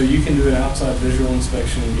 So you can do an outside visual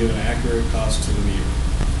inspection and give an accurate cost to the meter.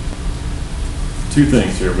 Two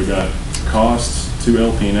things here. We got costs to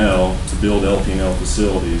LP&L to build LP&L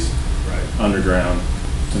facilities Right. underground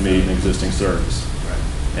to meet an existing service. Right.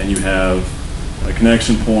 And you have a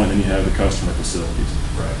connection point, and you have the customer facilities.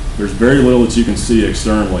 Right. There's very little that you can see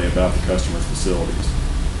externally about the customer's facilities.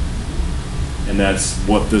 And that's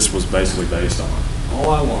what this was basically based on.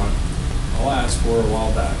 All I asked for a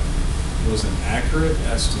while back was an accurate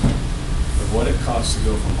estimate of what it costs to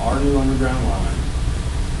go from our new underground line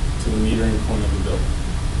to the metering point of the building.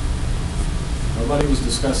 Nobody was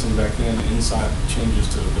discussing back then inside changes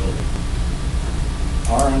to the building.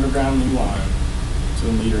 Our underground new line to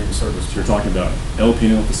the metering service. So you're talking about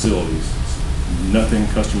LP&L facilities, nothing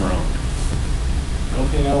customer owned.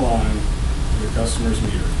 LP&L line to the customer's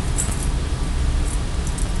meter.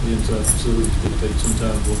 The inside facilities could take some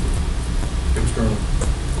time to look at external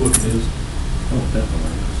equipment is. Oh,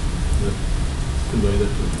 definitely. But convey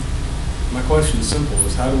that to them. My question is simple,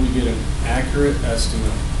 is how do we get an accurate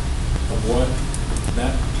estimate of what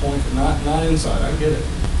that point, not inside, I get it.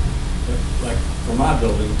 But like for my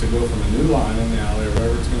building, to go from a new line in the alley or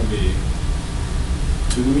wherever it's gonna be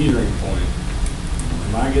to the metering point,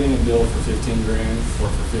 am I getting a bill for 15 grand or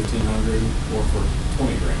for 1,500 or for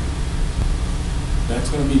 20 grand? That's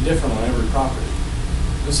gonna be different on every property.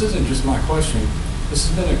 This isn't just my question. This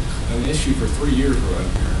has been an issue for 3 years around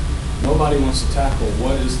here. Nobody wants to tackle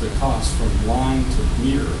what is the cost from line to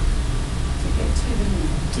meter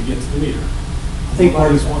to get to the meter. I think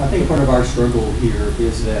part of our struggle here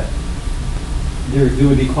is that there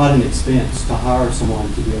would be quite an expense to hire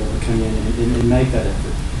someone to be able to come in and make that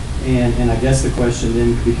effort. And I guess the question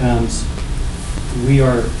then becomes, we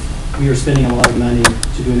are spending a lot of money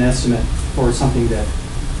to do an estimate for something that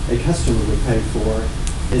a customer would pay for.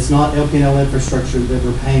 It's not LP&L infrastructure that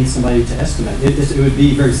we're paying somebody to estimate. It would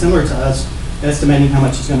be very similar to us estimating how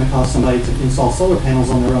much it's going to cost somebody to install solar panels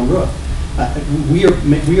on their own roof.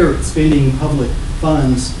 We are spending public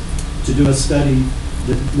funds to do a study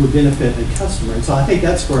that would benefit a customer. And so I think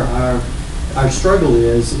that's where our struggle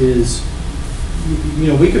is, you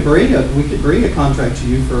know, we could bring a contract to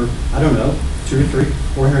you for, I don't know, $200,000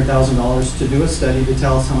 or $400,000 to do a study to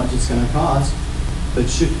tell us how much it's going to cost. But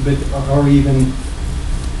are we even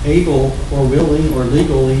able or willing or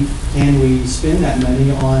legally, can we spend that money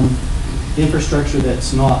on infrastructure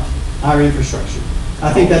that's not our infrastructure?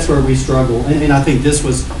 I think that's where we struggle, and I think this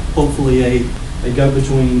was hopefully a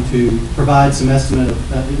go-between to provide some estimate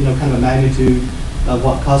of, you know, kind of a magnitude of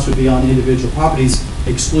what costs would be on individual properties,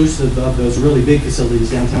 exclusive of those really big facilities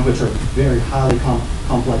downtown, which are very highly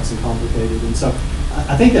complex and complicated. And so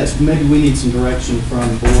I think that's, maybe we need some direction from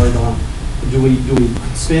the board on, do we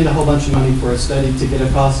spend a whole bunch of money for a study to get a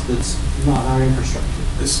cost that's not our infrastructure?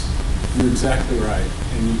 You're exactly right,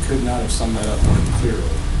 and you could not have summed that up more clearly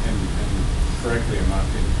and correctly, in my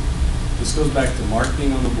opinion. This goes back to Mark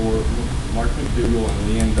being on the board, Mark McDougall and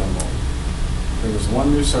Leanne Dumbo. There was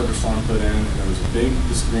one new service line put in, and there was a big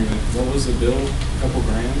disagreement. What was the bill? A couple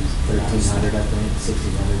grand? 1,300, I think,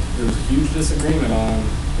 1,600. There was a huge disagreement on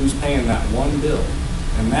who's paying that one bill,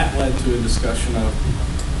 and that led to a discussion of,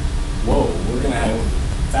 whoa, we're going to have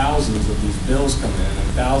thousands of these bills come in and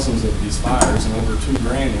thousands of these fires, and over $2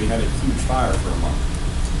 grand we had a huge fire for a month.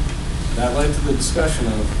 That led to the discussion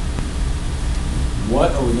of what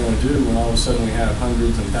are we going to do when all of a sudden we have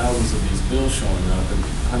hundreds and thousands of these bills showing up and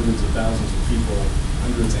hundreds and thousands of people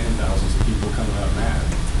coming out mad.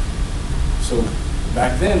 So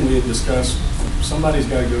back then we had discussed somebody's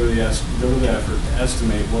got to go to the effort to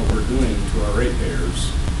estimate what we're doing to our ratepayers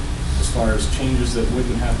as far as changes that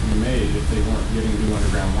wouldn't have to be made if they weren't getting new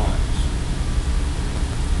underground lines.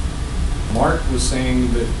 Mark was saying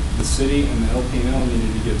that the city and the LP&L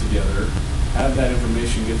needed to get together, have that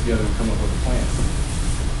information, get together and come up with a plan.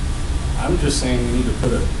 I'm just saying we need to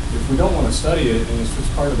put if we don't want to study it and it's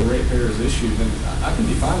just part of the ratepayers issue, then I can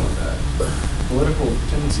be fine with that. Political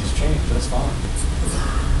tendencies change, that's fine.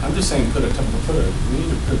 I'm just saying we need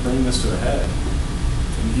to bring this to a head.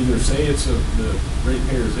 And either say it's the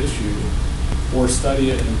ratepayers issue or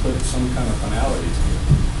study it and put some kind of finality to it.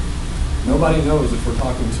 Nobody knows if we're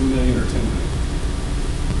talking 2 million or 10 million.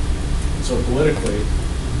 So politically,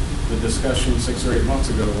 the discussion 6 or 8 months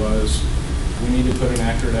ago was we need to put an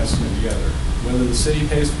accurate estimate together. Whether the city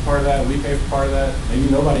pays for part of that, we pay for part of that, maybe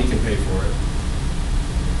nobody can pay for it.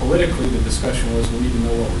 Politically, the discussion was we need to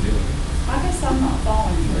know what we're doing. I guess I'm not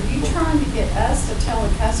following you. Are you trying to get us to tell a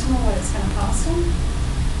customer what it's going to cost them?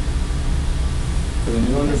 For the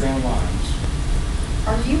new underground lines.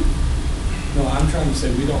 Are you? No, I'm trying to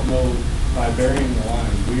say we don't know, by burying the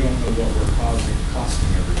lines, we don't know what we're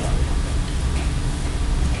costing everybody.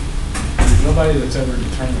 There's nobody that's ever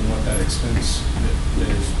determined what that expense that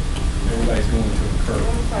is everybody's going to incur.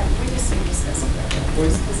 We just need to discuss it.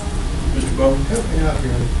 Mr. Bowman? Help me out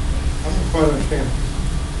here. I don't quite understand.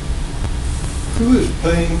 Who is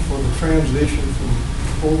paying for the transition from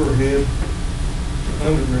overhead to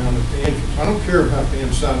underground at the entrance? I don't care about the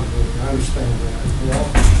inside of the building. I understand that. Well,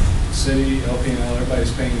 city, LP&L,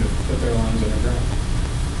 everybody's paying to put their lines underground.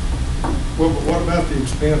 Well, but what about the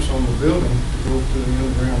expense on the building to go to the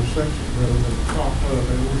underground section rather than the top of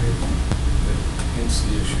the overhead? Hence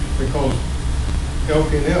the issue. Because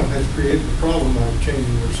LP&L has created the problem by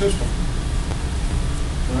changing their system.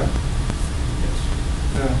 Right? Yes.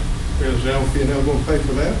 Now, is LP&L going to pay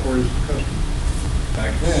for that, or is the customer?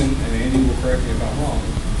 Back then, and Andy will correct me if I'm wrong,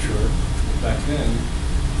 I'm sure, back then,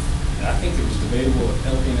 I think it was debatable if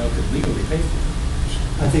LP&L could legally pay for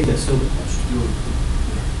it. I think that's still the question.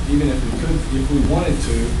 even if we wanted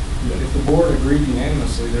to, if the board agreed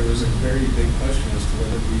unanimously, there was a very big question as to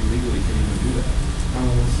whether we legally could even do that.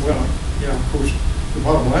 Well, yeah, of course, the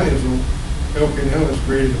bottom line is, LP&L has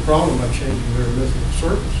created a problem by changing their method of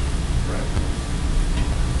service. Right.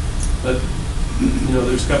 But, you know,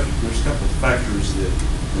 there's a couple of factors that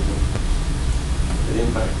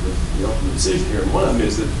impact the ultimate decision here. And one of them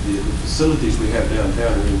is that the facilities we have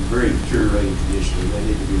downtown are in very deteriorating condition and they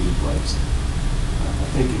need to be replaced. I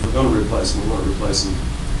think if we're going to replace them, we want to replace them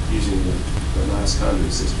using the nice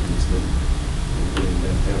conduit system that's been in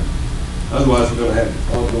downtown. Otherwise, we're going to have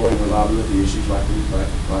ongoing reliability issues like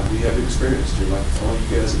we have experienced here, like all you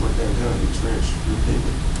guys that work downtown have experienced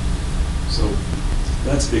routinely. So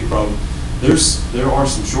that's a big problem. There are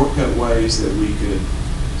some shortcut ways that we could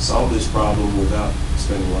solve this problem without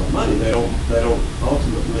spending a lot of money. They don't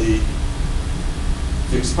ultimately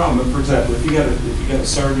fix the problem. But for example, if you got a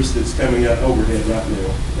service that's coming out overhead right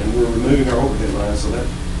now, and we're removing our overhead line, so that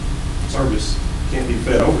service can't be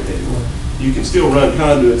fed overhead. You can still run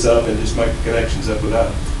conduits up and just make the connections up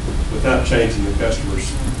without changing the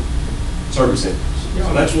customer's service inputs.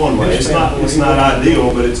 So that's one way. It's not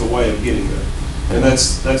ideal, but it's a way of getting there. And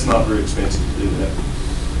that's not very expensive to do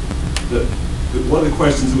that. One of the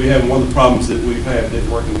questions that we have, and one of the problems that we've had that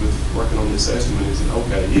working on this estimate is that,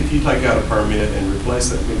 okay, if you take out a permit and replace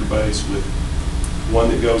that meter base with one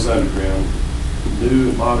that goes underground, new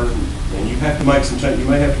and modern, and you have to make some change, you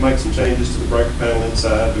may have to make some changes to the breaker panel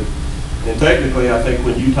inside, and technically, I think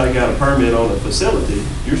when you take out a permit on a facility,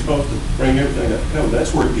 you're supposed to bring everything up to code.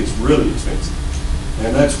 That's where it gets really expensive.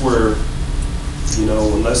 And that's where, you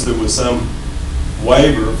know, unless there was some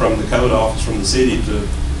waiver from the code office, from the city to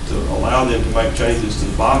allow them to make changes to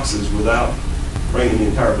the boxes without bringing the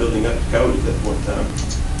entire building up to code at that point in time,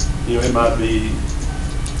 you know, it might be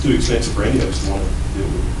too expensive for any of us to want to deal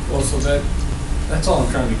with. Well, so that's all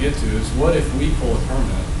I'm trying to get to is what if we pull a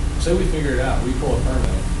permit? Say we figure it out, we pull a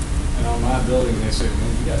permit, and on my building they say,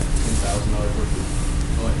 man, you got $10,000 worth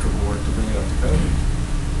of electrical work to bring it up to code.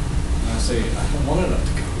 And I say, I don't want it up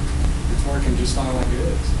to code. It's working just fine like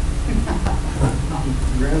it is.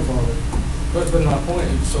 Grandfather. But my point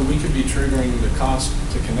is, so we could be triggering the cost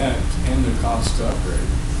to connect and the cost to upgrade.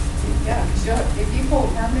 Yeah, because if you pull a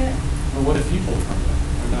permit, Well, what if you pull a permit?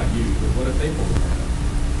 Or not you, but what if they pull a permit?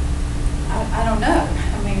 I don't know.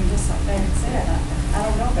 I mean, just like David said, I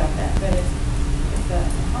don't know about that. But if the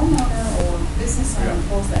homeowner or business owner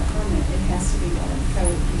pulls that permit, it has to be part of the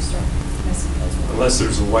code if you start messing with those words. Unless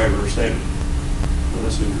there's a waiver standard.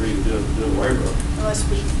 Unless we agree to do a waiver. Unless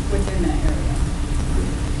we within that area.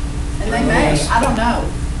 And they may, I don't know.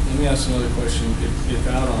 Let me ask another question. If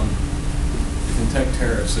out on, if in Tech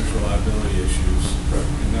Terrace there's reliability issues,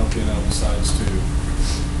 and LP&L decides to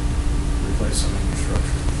replace some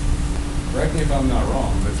infrastructure, correct me if I'm not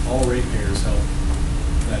wrong, but all ratepayers help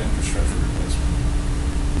that infrastructure replacement,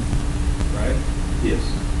 right? Yes.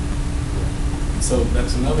 So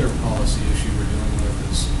that's another policy issue we're dealing with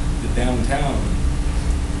is the downtown.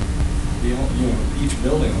 You know, each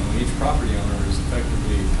building owner, each property owner is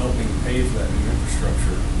effectively helping pay for that new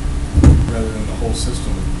infrastructure rather than the whole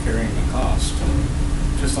system carrying the cost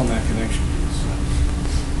just on that connection piece.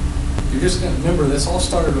 You're just going to remember this all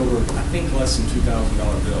started over, I think, less than $2,000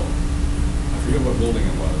 bill. I forget what building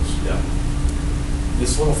it was. Yeah.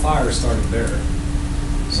 This little fire started there.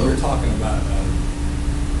 So we're talking about a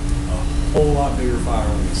whole lot bigger fire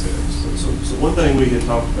than this is. So one thing we had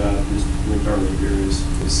talked about just internally here is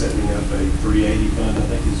setting up a 380 fund, I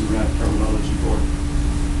think is the right terminology for it,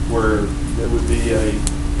 where there would be a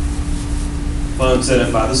fund set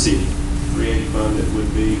up by the city, 380 fund that would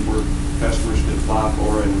be where customers could apply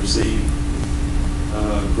for and receive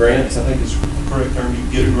grants. I think it's the correct term. You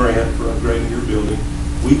get a grant for upgrading your building.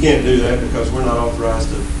 We can't do that because we're not authorized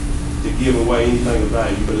to give away anything of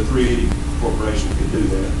value, but a 380 corporation could do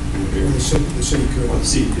that. The city could. Or the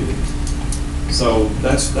city could. So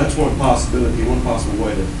that's one possibility, one possible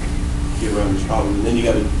way to get around this problem. And then you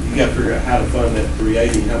got to figure out how to fund that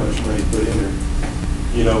 380 and how much money to put in there.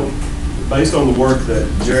 You know, based on the work that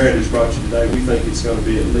Jared has brought you today, we think it's going to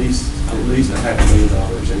be at least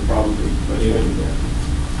 $500,000 and probably much more than that.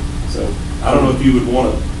 So I don't know if you would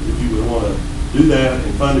want to do that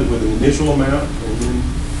and fund it with an initial amount and then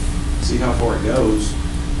see how far it goes.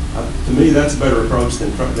 To me, that's a better approach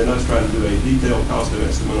than us trying to do a detailed cost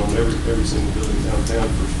estimate on every single building downtown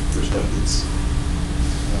for stuff that's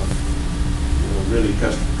really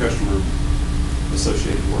customer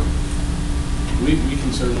associated work. We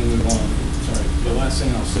can certainly move on. Sorry, the last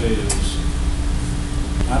thing I'll say is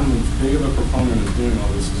I'm as big of a proponent of doing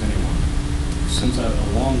all this as anyone. Since a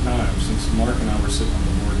long time, since Mark and I were sitting on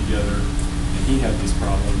the board together, and he had these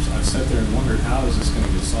problems, I sat there and wondered, how is this gonna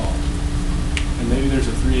get solved? And maybe there's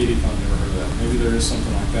a 380 fund, never heard of that. Maybe there is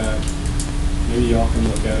something like that. Maybe y'all can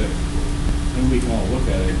look at it. Maybe we can all look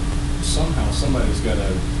at it. Somehow, somebody's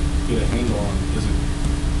gotta get a handle on, is it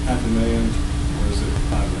 $500,000 or is it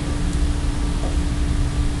 $5 million?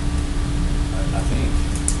 I think.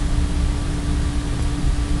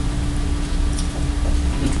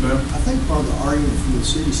 Mr. Bell? I think part of the argument from the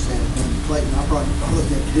city standpoint, Clayton, I look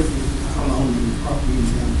at it differently. I don't own any property in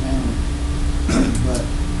downtown, but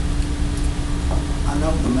I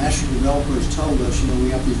know the master developers told us,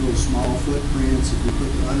 we have these little small footprints. If we put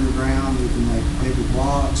the underground, we can make bigger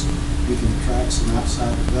blocks. We can attract some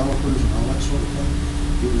outside developers and all that sort of thing.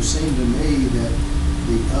 It would seem to me that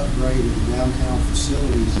the upgrade of the downtown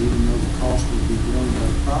facilities, even though the cost would be borne by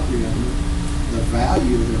the property owner, the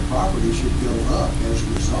value of their property should go up as a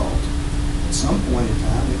result. At some point in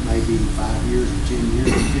time, it may be 5 years or 10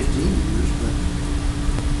 years or 15 years, but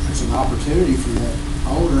there's an opportunity for that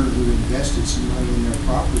owner who invested some money in their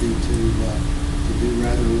property to do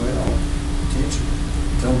rather well, potentially.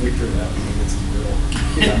 Tell Victor that when he gets his bill.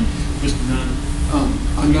 Yeah. Mr. Dunn?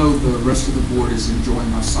 I know the rest of the board is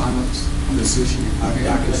enjoying my silence on this issue. I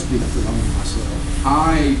can speak for myself.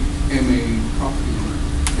 I am a property owner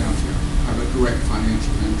downtown. I have a direct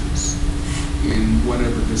financial interest in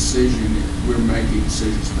whatever decision. We're making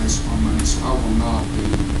decisions based upon money, so I will not be,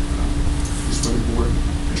 just for the board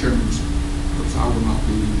chairman's purpose, I will not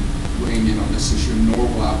be weighing in on this issue, nor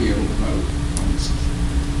will I be able to vote on this issue.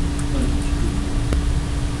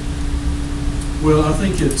 Well, I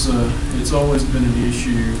think it's always been an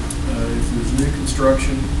issue. If there's new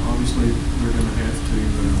construction, obviously they're going to have to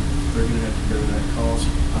bear that cost.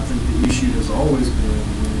 I think the issue has always been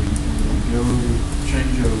when we go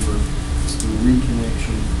change over, it's the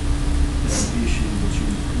reconnection issue that you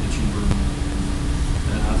bring up.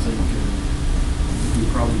 And I think we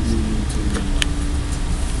probably do need to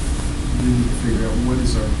figure out what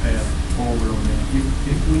is our path forward on that.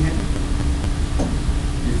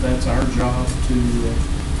 If that's our job to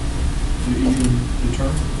even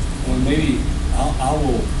determine. Well, maybe I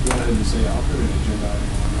will go ahead and say I'll put an agenda item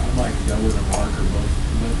on. I'd like to go with a marker, but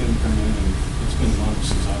let them come in, and it's been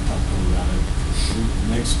months since I've talked to them about it.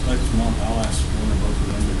 Next month, I'll ask one or both of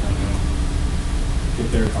them to come in, get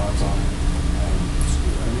their thoughts on it.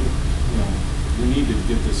 We need to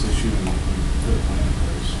get this issue and put a plan in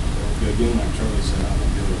place. Again, like Charlie said, I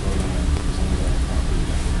won't be able to vote on it because I'm going to property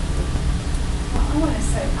down there. I want to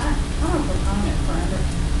say, I'm a proponent for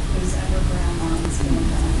these underground lines being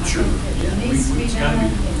done. Sure. I think it needs to be done,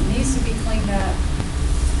 it needs to be cleaned up.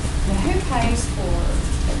 Now, who pays for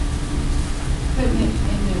putting it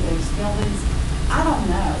into these buildings? I don't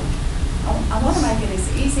know. I want to make it as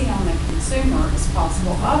easy on the consumer as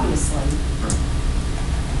possible, obviously.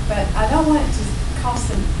 But I don't want it to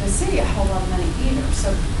cost the city a whole lot of money either.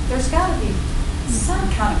 So there's got to be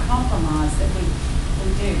some kind of compromise that we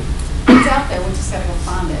do. It's out there, we just got to go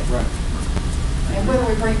find it. Right. And whether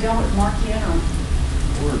we bring Delbert and Mark in or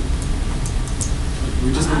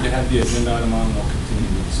we just need to have the agenda item on, and we'll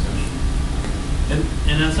continue the discussion.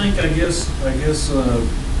 And I guess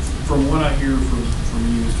from what I hear from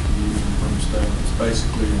you, Mr. Hughes, and from staff, it's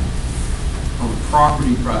basically on a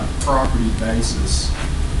property by property basis.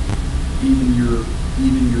 Even your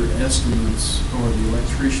estimates or the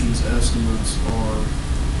electrician's estimates are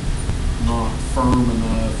not firm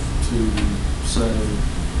enough to say,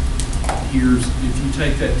 if you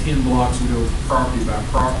take that 10 blocks and go property by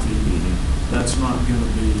property, that's not going to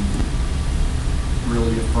be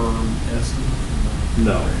really a firm estimate.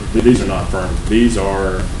 No, these are not firm. These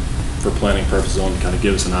are for planning purposes only to kind of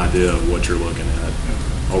give us an idea of what you're looking at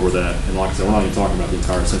over that. And like I said, we're not even talking about the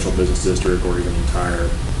entire central business district or even the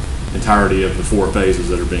entirety of the 4 phases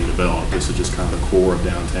that are being developed. This is just kind of the core of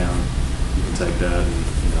downtown. You can take that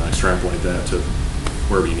and extrapolate that to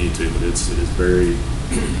wherever you need to, but it is very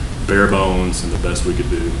bare bones and the best we could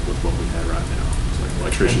do with what we had right now. So like, the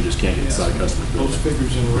electrician just can't get inside customers' buildings. Those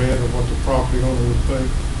figures in red are what the property owner would pay.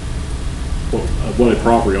 What a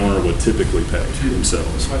property owner would typically pay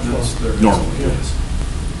themselves. Normally, yes.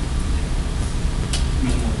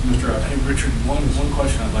 Mr. Hey, Richard, one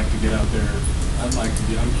question I'd like to get out there.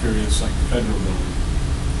 I'm curious, like the federal building.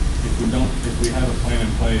 If we have a plan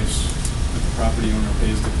in place that the property owner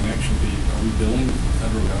pays the connection fee, are we billing the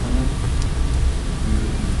federal government?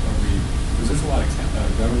 Because there's a lot of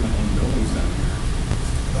government-owned buildings down here.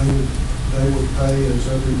 They would pay as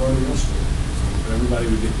everybody else would.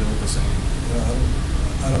 Everybody would get billed the same.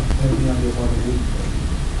 I don't have any idea what it would be.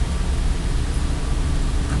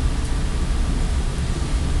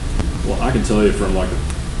 Well, I can tell you from like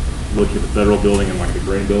looking at the federal building and like the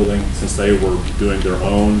green building, since they were doing their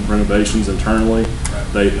own renovations internally,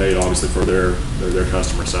 they paid obviously for their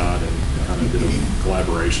customer side and kind of did a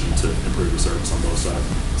collaboration to improve the service on both sides.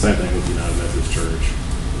 Same thing with United Methodist Church.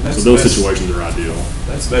 That's So those the best- situations are ideal.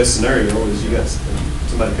 That's the best scenario, is you got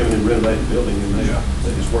somebody coming in and renovating the building, and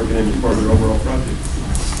they just work it into part of their overall project.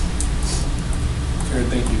 Aaron,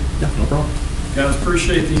 thank you. Yeah, no problem. Guys,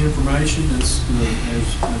 appreciate the information. It's, as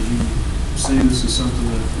you see, this is something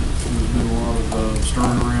that there's been a lot of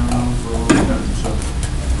stirring around on for a long time. So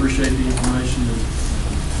appreciate the information, and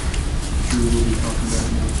I'm sure we'll be talking about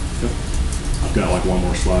it more. I've got like one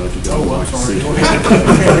more slide if you guys Oh, would I'm like to sorry. see. Go ahead.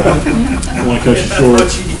 I want to cut you short.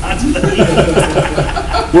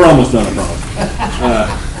 We're almost done, I promise.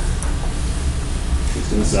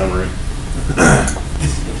 Just in a summary.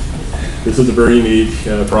 This is a very unique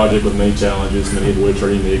project with many challenges, many of which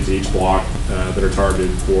are unique to each block that are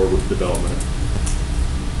targeted for development.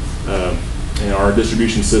 And our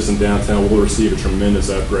distribution system downtown will receive a tremendous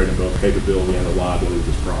upgrade in both capability and reliability of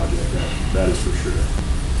this project. That is for sure.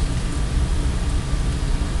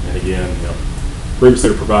 And again,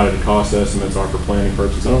 previously provided cost estimates are for planning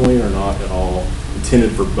purposes only and are not at all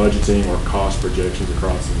intended for budgeting or cost projections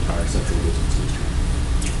across the entire central business district.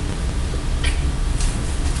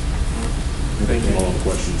 Thank you. All the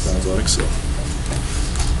questions, sounds like, so.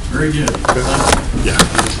 Very good. Yeah,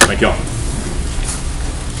 thank y'all.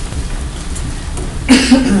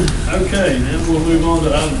 Okay, now we'll move on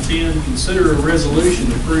to item 10. Consider a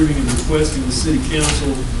resolution approving and requesting the city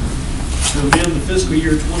council to amend the fiscal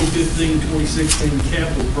year 2015-2016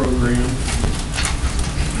 capital program.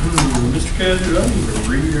 Mr. Kaiser, I need to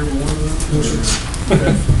read every one of those.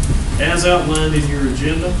 Okay. As outlined in your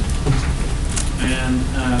agenda, and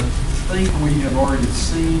I think we have already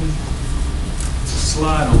seen a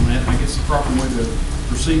slide on that. I guess the proper way to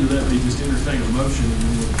proceed with that would be just entertain a motion and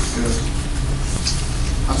then we'll discuss.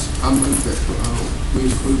 I move that we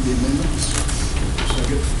approve the amendments.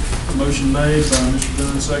 Second. Motion made by Mr.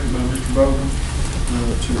 Dunn, second by Mr. Bowman,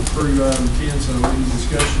 to approve item 10, so any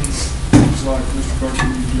discussion? Looks like Mr. Parker,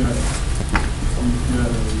 you've got a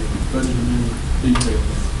budget amendment detail.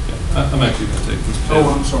 I'm actually going to take this.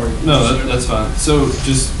 Oh, I'm sorry. No, that's fine. So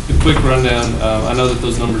just a quick rundown. I know that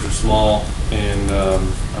those numbers are small, and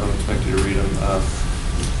I don't expect you to read them.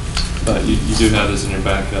 But you do have this in your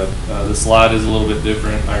backup. The slide is a little bit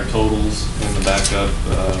different. Our totals in the backup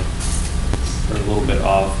are a little bit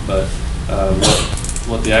off, but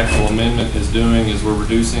what the actual amendment is doing is we're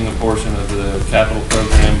reducing a portion of the capital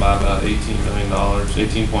program by about $18 million,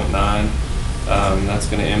 18.9. That's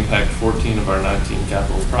going to impact 14 of our 19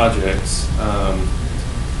 capital projects.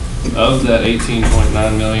 Of that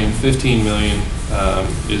 18.9 million, 15 million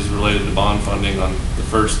is related to bond funding on the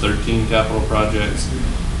first 13 capital projects.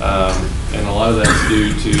 And a lot of that's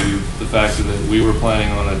due to the fact that we were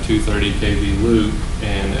planning on a 230 kV loop,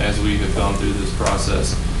 and as we have gone through this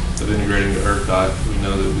process of integrating to ERCOT, we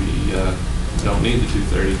know that we don't need the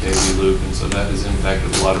 230 kV loop, and so that has impacted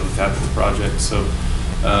a lot of the capital projects.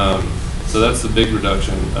 So that's the big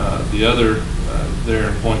reduction. The other, there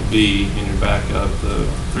in point B in your backup, the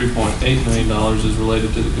 $3.8 million is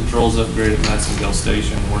related to the controls upgrade at Massengale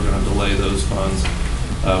Station. We're going to delay those funds,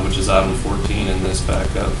 which is item 14 in this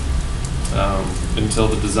backup, until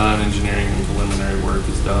the design, engineering, and preliminary work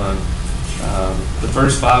is done. The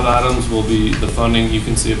first 5 items will be the funding. You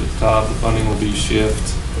can see at the top, the funding will be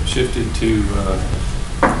shifted to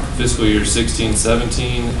fiscal year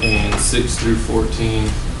 16-17, and 6 through 14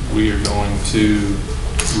 we are going to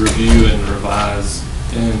review and revise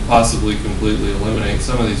and possibly completely eliminate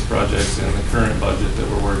some of these projects in the current budget that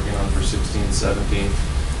we're working on for 16-17.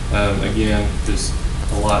 Again, just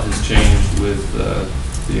a lot has changed with the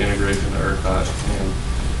integration to ERCOT,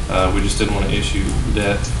 and we just didn't want to issue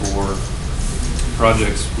debt for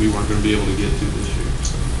projects we weren't going to be able to get to this year.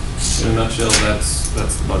 So, in a nutshell, that's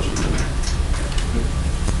the budget amendment.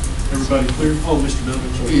 Everybody clear? Oh, Mr. Dunn,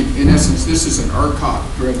 I'm sorry. In essence, this is an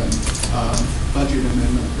ERCOT-driven budget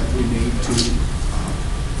amendment that we need to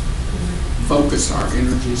focus our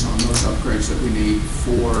energies on those upgrades that we need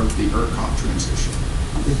for the ERCOT transition.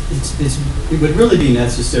 It would really be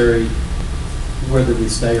necessary whether we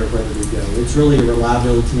stay or whether we go. It's really a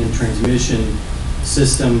reliability and transmission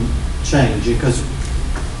system change, because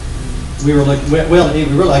we were looking,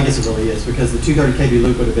 I guess it really is, because the 230 kV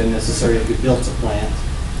loop would have been necessary if we built a plant,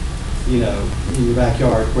 in your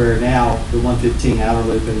backyard, where now the 115 outer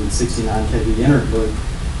loop and 69 kV inner loop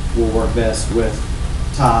will work best with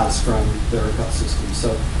ties from the ERCOT system.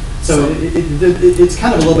 So it's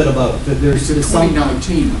kind of a little bit of both. There's It's a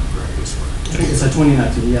 2019 upgrade is what it's a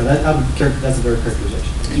 2019, yeah, that's a very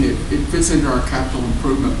characterization. And it fits into our capital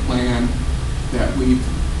improvement plan that we've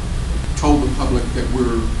told the public that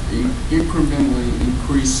we're incrementally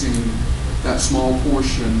increasing that small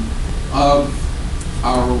portion of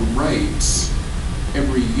our rates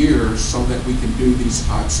every year so that we can do these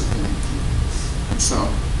types of things. And so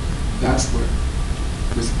that's what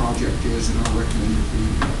this project is, and I recommend that the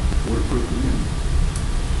board approve it.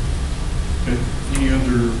 Okay. Any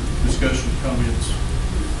other discussion, comments?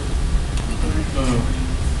 We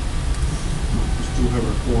still have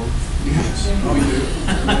our quorum. Yes, we do.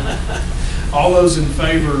 All those in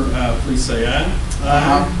favor, please say aye.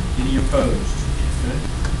 Aye. Any opposed? Okay.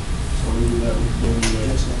 So we do that with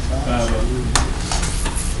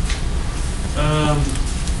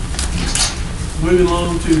moving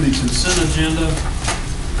along to the consent agenda.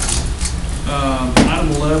 Item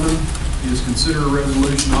 11 is consider a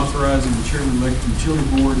resolution authorizing the chairman of the electric utility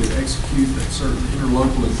board to execute that certain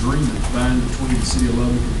interlocal agreement binding between the city of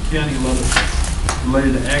Lubbock and the county of Lubbock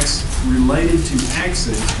related to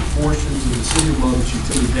access to portions of the city of Lubbock's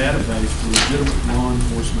utility database for legitimate law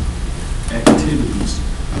enforcement activities.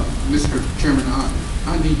 Mr. Chairman,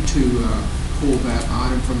 I need to pull that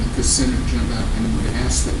item from the consent agenda and would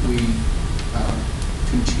ask that we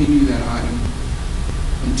continue that item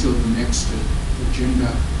until the next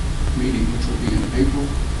agenda meeting, which will be in April,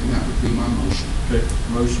 and that would be my motion. Okay,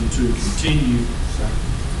 motion to continue.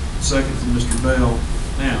 Second from Mr. Bell.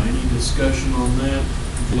 Now, any discussion on that?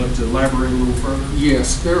 Would you like to elaborate a little further?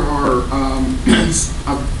 Yes, there are,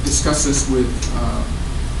 I've discussed this with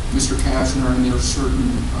Mr. Kastner, and there are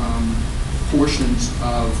certain portions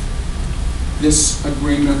of this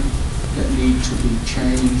agreement that need to be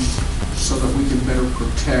changed so that we can better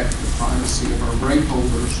protect the privacy of our rate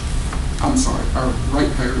holders, our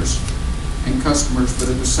ratepayers and customers, but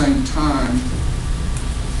at the same time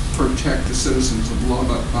protect the citizens of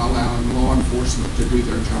Lubbock by allowing law enforcement to do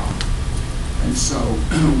their job. And so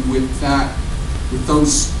with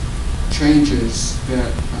those changes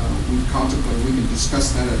that we contemplate, we can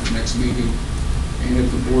discuss that at the next meeting, and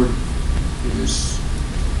if the board is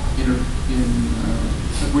in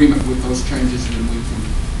agreement with those changes, then we can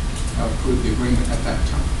approve the agreement at that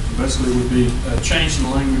time. Basically, it would be changing the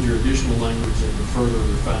language or additional language that would further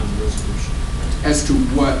refine the resolution. As to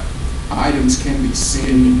what items can be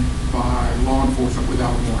seen by law enforcement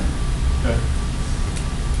without a warrant. Okay.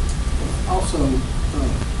 Also,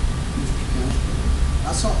 Mr.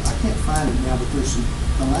 Counselor, I can't find it now, but the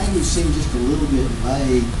language seems just a little bit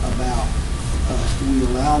vague about we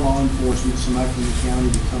allow law enforcement, somebody from the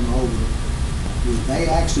county to come over. Would they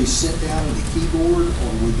actually sit down at a keyboard, or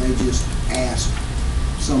would they just ask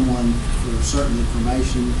someone for certain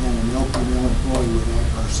information, and an LP&L employee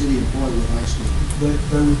or city employee would actually? They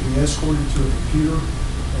would be escorted to a computer,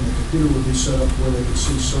 and the computer would be set up where they could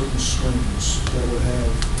see certain screens that would have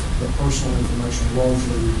the personal information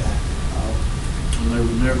largely redacted. And they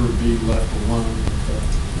would never be left alone.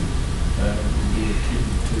 That would be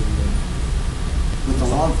attended to. But the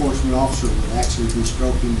law enforcement officer would actually be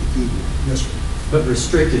stroking the keyboard. Yes, sir. But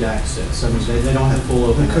restricted access, I mean, they don't have full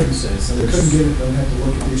open access. They couldn't get it, they'd have to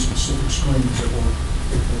look at these specific screens that were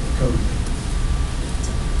coded.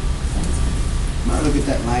 Might look at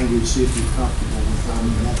that language, see if you're comfortable with it. I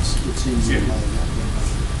mean, it seems to lay out.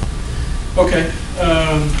 Okay.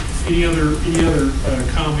 Any other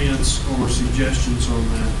comments or suggestions on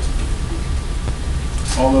that?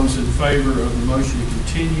 All those in favor of the motion to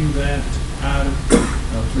continue that item,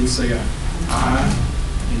 please say aye. Aye.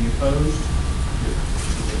 Any opposed?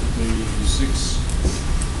 The six.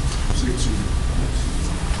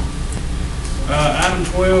 Item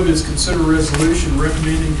 12 is consider a resolution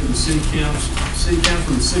recommending to the City Council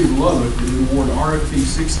of the City of Lubbock that it award RFP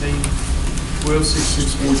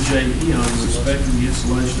 16-12664JE on respecting the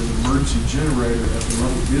installation of an emergency generator at the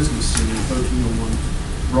Lubbock Business Center, 1301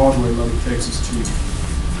 Broadway, Lubbock, Texas 2.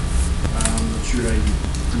 I'm not sure how you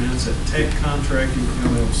pronounce that. Tech Contracting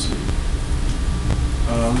LLC.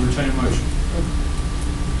 Entertain a motion.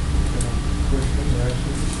 Questions,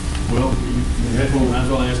 answers? Well, you had one, might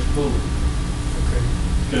as well ask the full. Okay.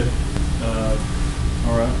 Good.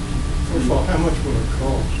 All right. First of all, how much will it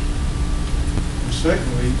cost? And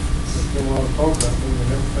secondly, there's been a lot of talk about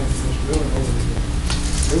moving everything from this building over to the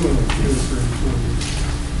building in 2 or 3 years.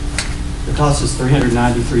 The cost is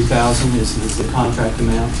 $393,000 is the contract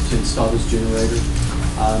amount to install this generator.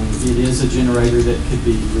 It is a generator that could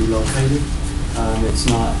be relocated. It's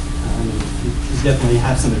not, you definitely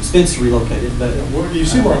have some expense to relocate it, but. Well, you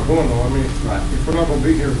see where I'm going though. I mean, right. If we're not going to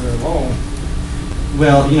be here very long.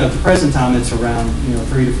 Well, at the present time, it's around,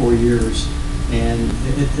 3 to 4 years. And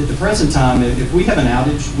at the present time, if we have an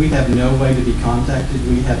outage, we have no way to be contacted.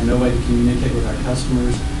 We have no way to communicate with our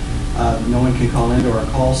customers. No one can call into our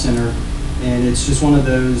call center. And it's just one of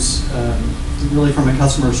those, really from a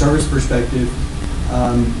customer service perspective,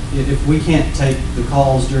 if we can't take the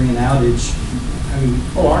calls during an outage, I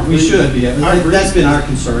mean, we should be. That's been our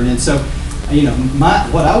concern. And so,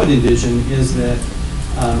 what I would envision is that,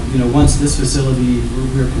 once this facility,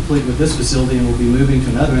 we're complete with this facility and we'll be moving to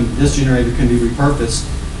another, and this generator can be repurposed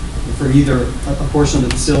for either a portion of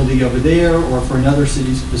the facility over there or for another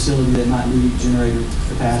city's facility that might need generator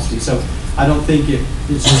capacity. So I don't think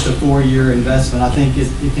it's just a 4-year investment. I think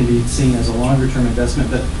it can be seen as a longer-term investment,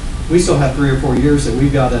 but we still have 3 or 4 years that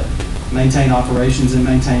we've got to maintain operations and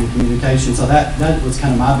maintain communication. So that was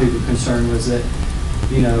kind of my bigger concern, was that,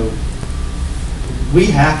 we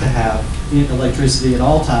have to have electricity at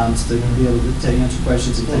all times to be able to answer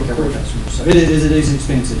questions and take care of our customers. So it is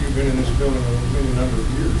expensive. You've been in this building a many number of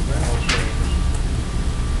years now, so.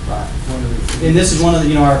 Right. And this is one of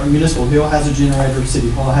the, our Municipal Hill has a generator, City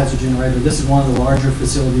Hall has a generator. This is one of the larger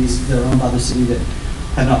facilities that are owned by the city that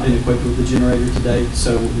have not been equipped with the generator to date.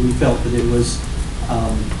 So we felt that it was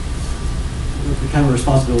kind of a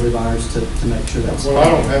responsibility of ours to make sure that's. Well, I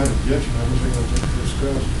don't have an objection. I was going to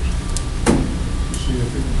discuss see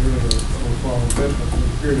if it was really a worthwhile investment for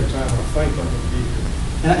a period of time. I think I would be here.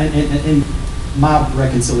 And my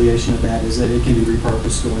reconciliation of that is that it can be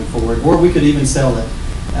repurposed going forward, or we could even sell it,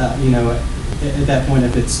 at that point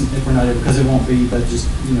if we're not able, because it won't be, but just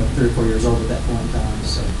 3 or 4 years old at that point in time.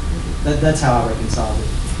 So that's how I reconciled it.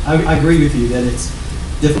 I agree with you that it's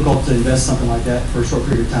difficult to invest something like that for a short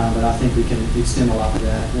period of time, but I think we can extend a lot of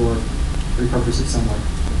that or repurpose it somewhere.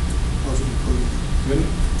 Motion approved.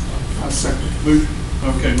 I second.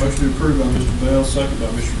 Okay, motion to approve by Mr. Bell, second by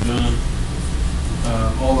Mr. Dunn.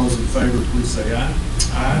 All those in favor, please say aye.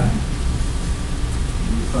 Aye.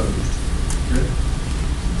 Any opposed? Good.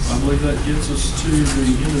 I believe that gets us to the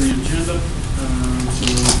end of the agenda, so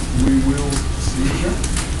we will see you.